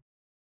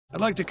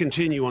 I'd like to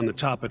continue on the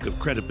topic of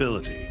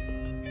credibility.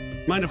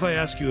 Mind if I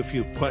ask you a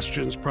few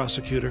questions,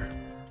 prosecutor?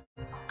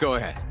 Go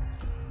ahead.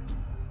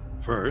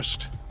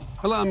 First,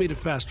 allow me to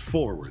fast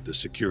forward the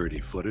security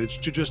footage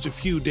to just a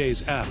few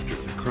days after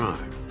the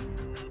crime.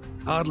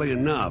 Oddly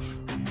enough,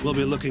 we'll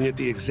be looking at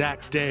the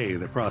exact day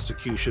the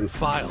prosecution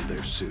filed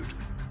their suit.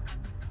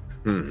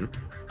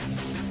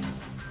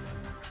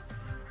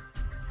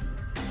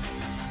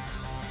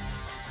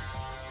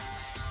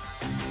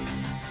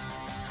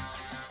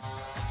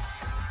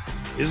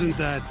 Isn't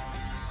that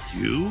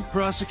you,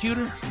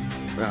 prosecutor?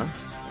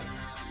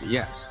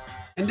 Yes.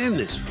 And in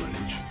this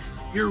footage,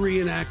 you're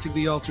reenacting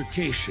the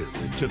altercation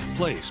that took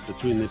place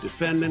between the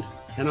defendant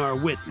and our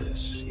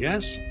witness,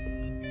 yes?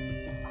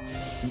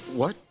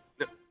 What?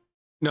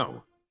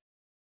 No.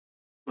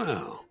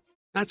 Well,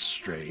 that's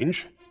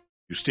strange.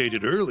 You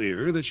stated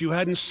earlier that you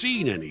hadn't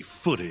seen any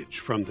footage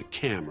from the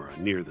camera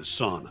near the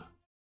sauna.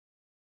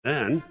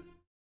 Then,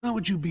 how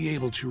would you be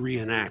able to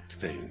reenact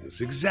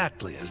things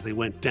exactly as they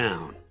went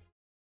down?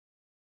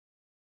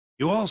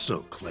 You also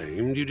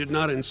claimed you did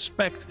not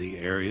inspect the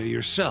area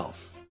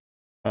yourself.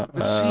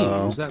 It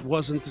seems that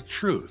wasn't the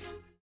truth.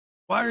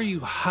 Why are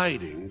you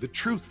hiding the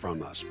truth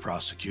from us,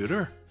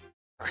 prosecutor?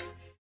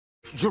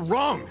 You're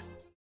wrong!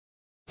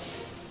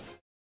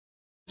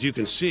 As you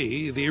can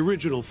see, the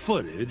original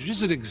footage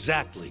isn't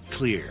exactly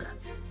clear.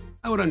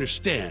 I would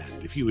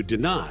understand if you had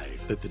denied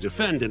that the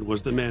defendant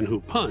was the man who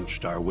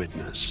punched our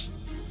witness.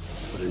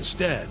 But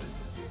instead,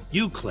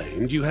 you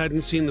claimed you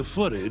hadn't seen the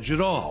footage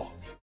at all.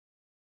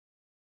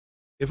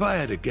 If I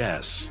had to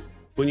guess,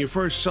 when you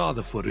first saw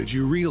the footage,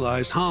 you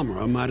realized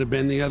Hamura might have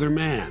been the other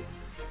man.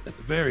 At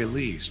the very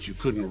least, you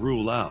couldn't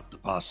rule out the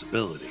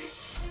possibility.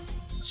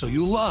 So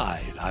you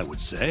lied, I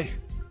would say.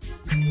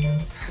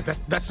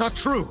 That's not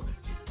true!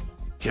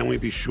 Can we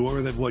be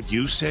sure that what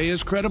you say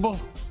is credible?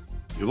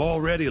 You've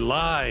already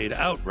lied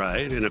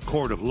outright in a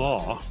court of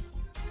law.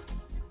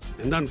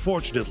 And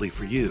unfortunately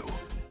for you,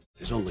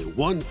 there's only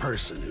one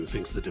person who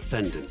thinks the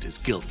defendant is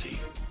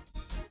guilty.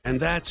 And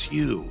that's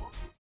you,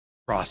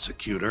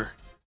 prosecutor.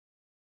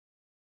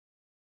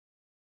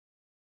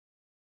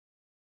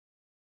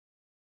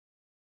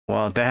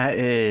 Well, that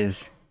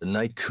is... The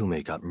night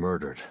Kume got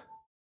murdered,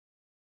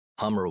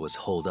 Hamura was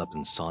holed up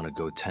in Sauna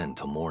Go 10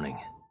 till morning.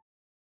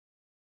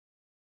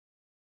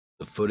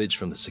 The footage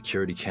from the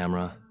security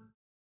camera,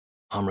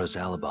 Hamura's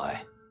alibi,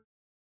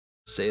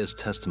 Seiya's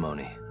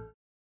testimony,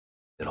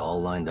 it all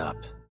lined up.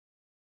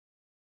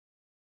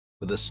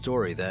 With a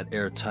story that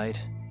airtight,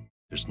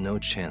 there's no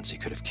chance he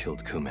could have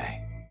killed Kume.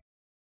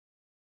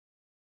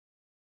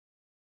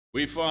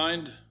 We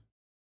find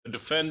the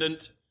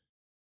defendant,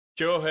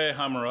 Kyohei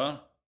Hamura,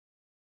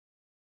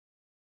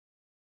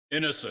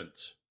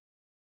 innocent.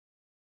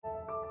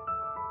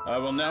 I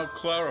will now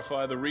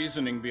clarify the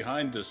reasoning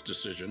behind this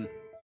decision.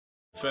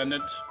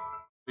 Defendant,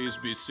 please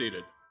be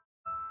seated.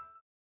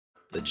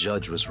 The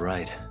judge was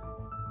right.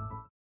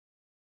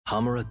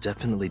 Hamura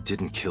definitely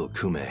didn't kill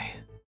Kume.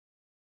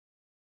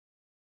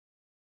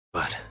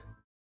 But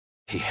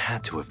he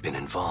had to have been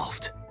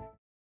involved.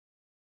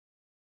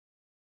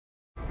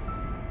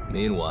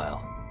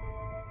 Meanwhile,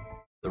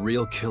 the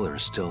real killer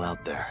is still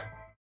out there,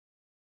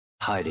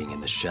 hiding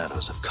in the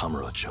shadows of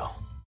Kamurocho.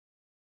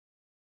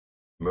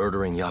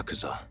 Murdering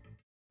Yakuza,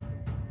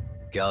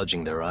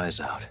 gouging their eyes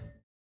out,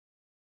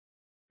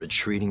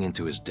 retreating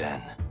into his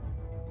den.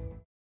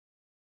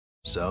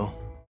 So,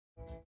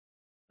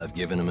 I've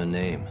given him a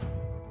name.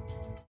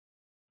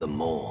 The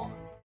Mole.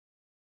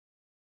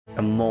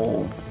 The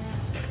Mole.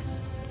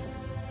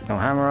 No,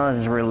 Hamura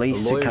is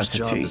released to custody. The lawyer's job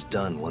custody. is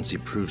done once he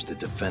proves the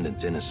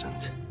defendant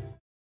innocent.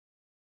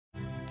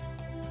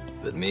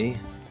 But me?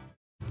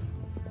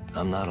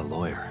 I'm not a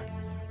lawyer.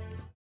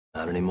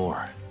 Not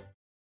anymore.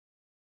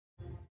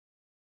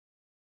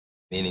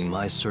 Meaning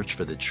my search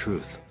for the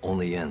truth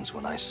only ends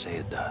when I say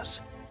it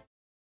does.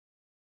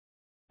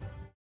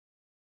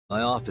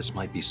 My office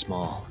might be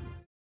small,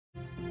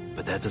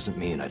 but that doesn't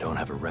mean I don't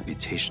have a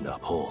reputation to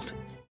uphold.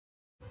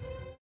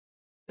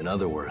 In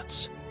other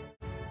words,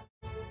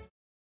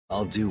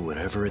 I'll do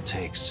whatever it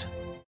takes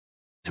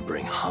to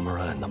bring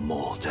Hamura and the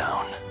Mole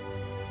down.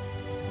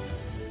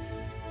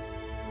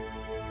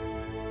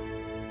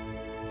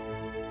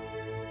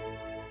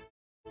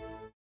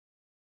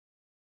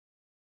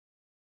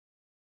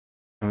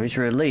 he's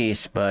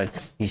released, but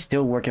he's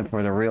still working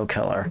for the real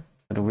killer.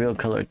 So the real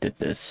killer did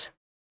this.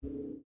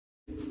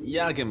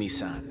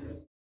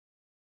 Yagami-san.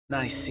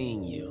 Nice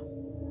seeing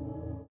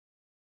you.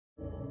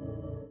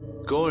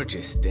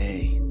 Gorgeous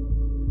day.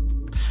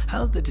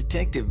 How's the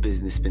detective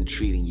business been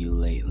treating you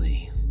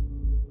lately?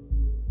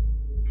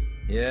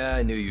 Yeah,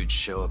 I knew you'd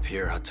show up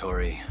here,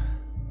 Hattori.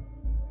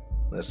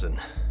 Listen,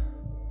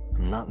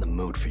 I'm not in the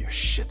mood for your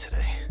shit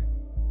today.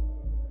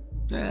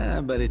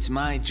 But it's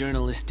my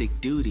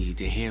journalistic duty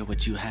to hear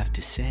what you have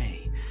to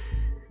say.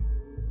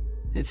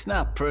 It's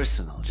not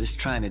personal, just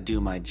trying to do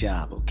my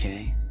job,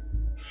 okay?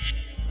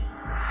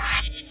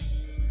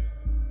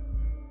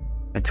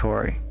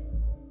 Hattori,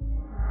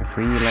 a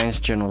freelance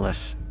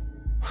journalist.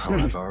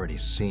 Well, I've already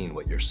seen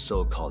what your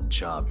so-called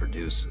job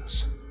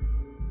produces.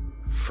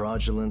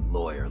 Fraudulent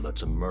lawyer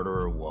lets a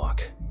murderer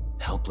walk.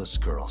 Helpless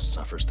girl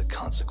suffers the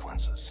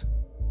consequences.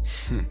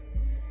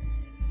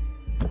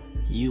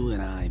 You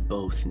and I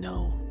both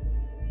know.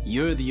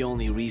 You're the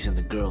only reason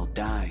the girl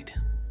died.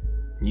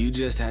 You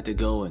just had to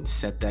go and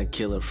set that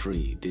killer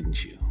free,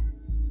 didn't you?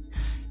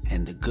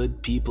 And the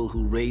good people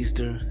who raised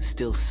her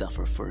still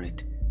suffer for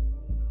it.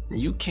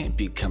 You can't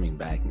be coming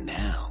back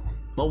now.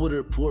 What would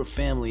her poor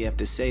family have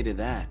to say to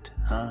that,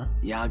 huh,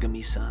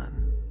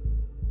 Yagami-san?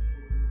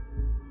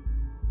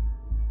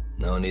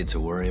 No need to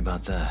worry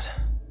about that.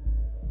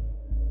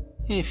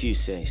 If you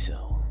say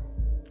so.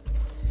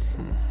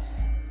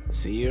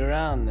 See you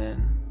around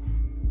then.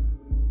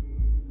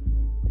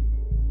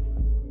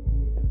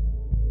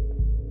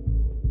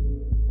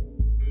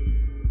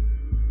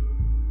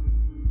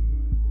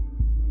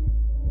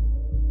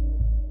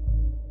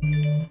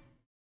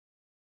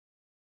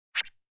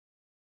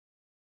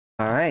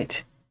 All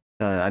right.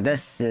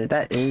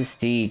 That is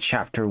the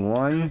chapter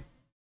 1.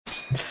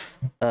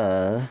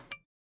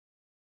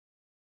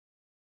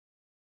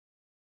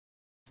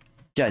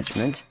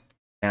 Judgment.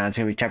 Now it's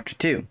gonna be chapter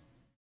 2.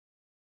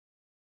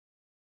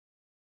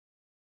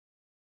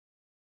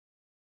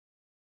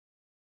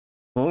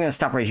 Well, we're gonna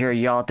stop right here,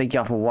 y'all. Thank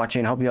y'all for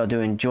watching. Hope y'all do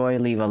enjoy.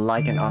 Leave a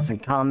like and awesome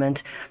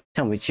comment.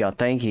 Tell me what y'all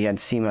think. You had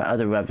to see my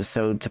other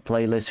episodes. The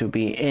playlist will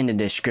be in the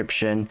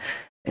description.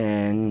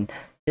 And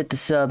hit the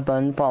sub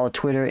button. Follow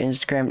Twitter,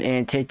 Instagram,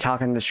 and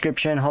TikTok in the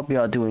description. Hope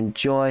y'all do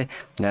enjoy.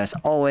 And as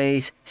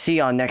always, see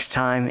y'all next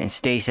time and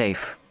stay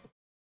safe.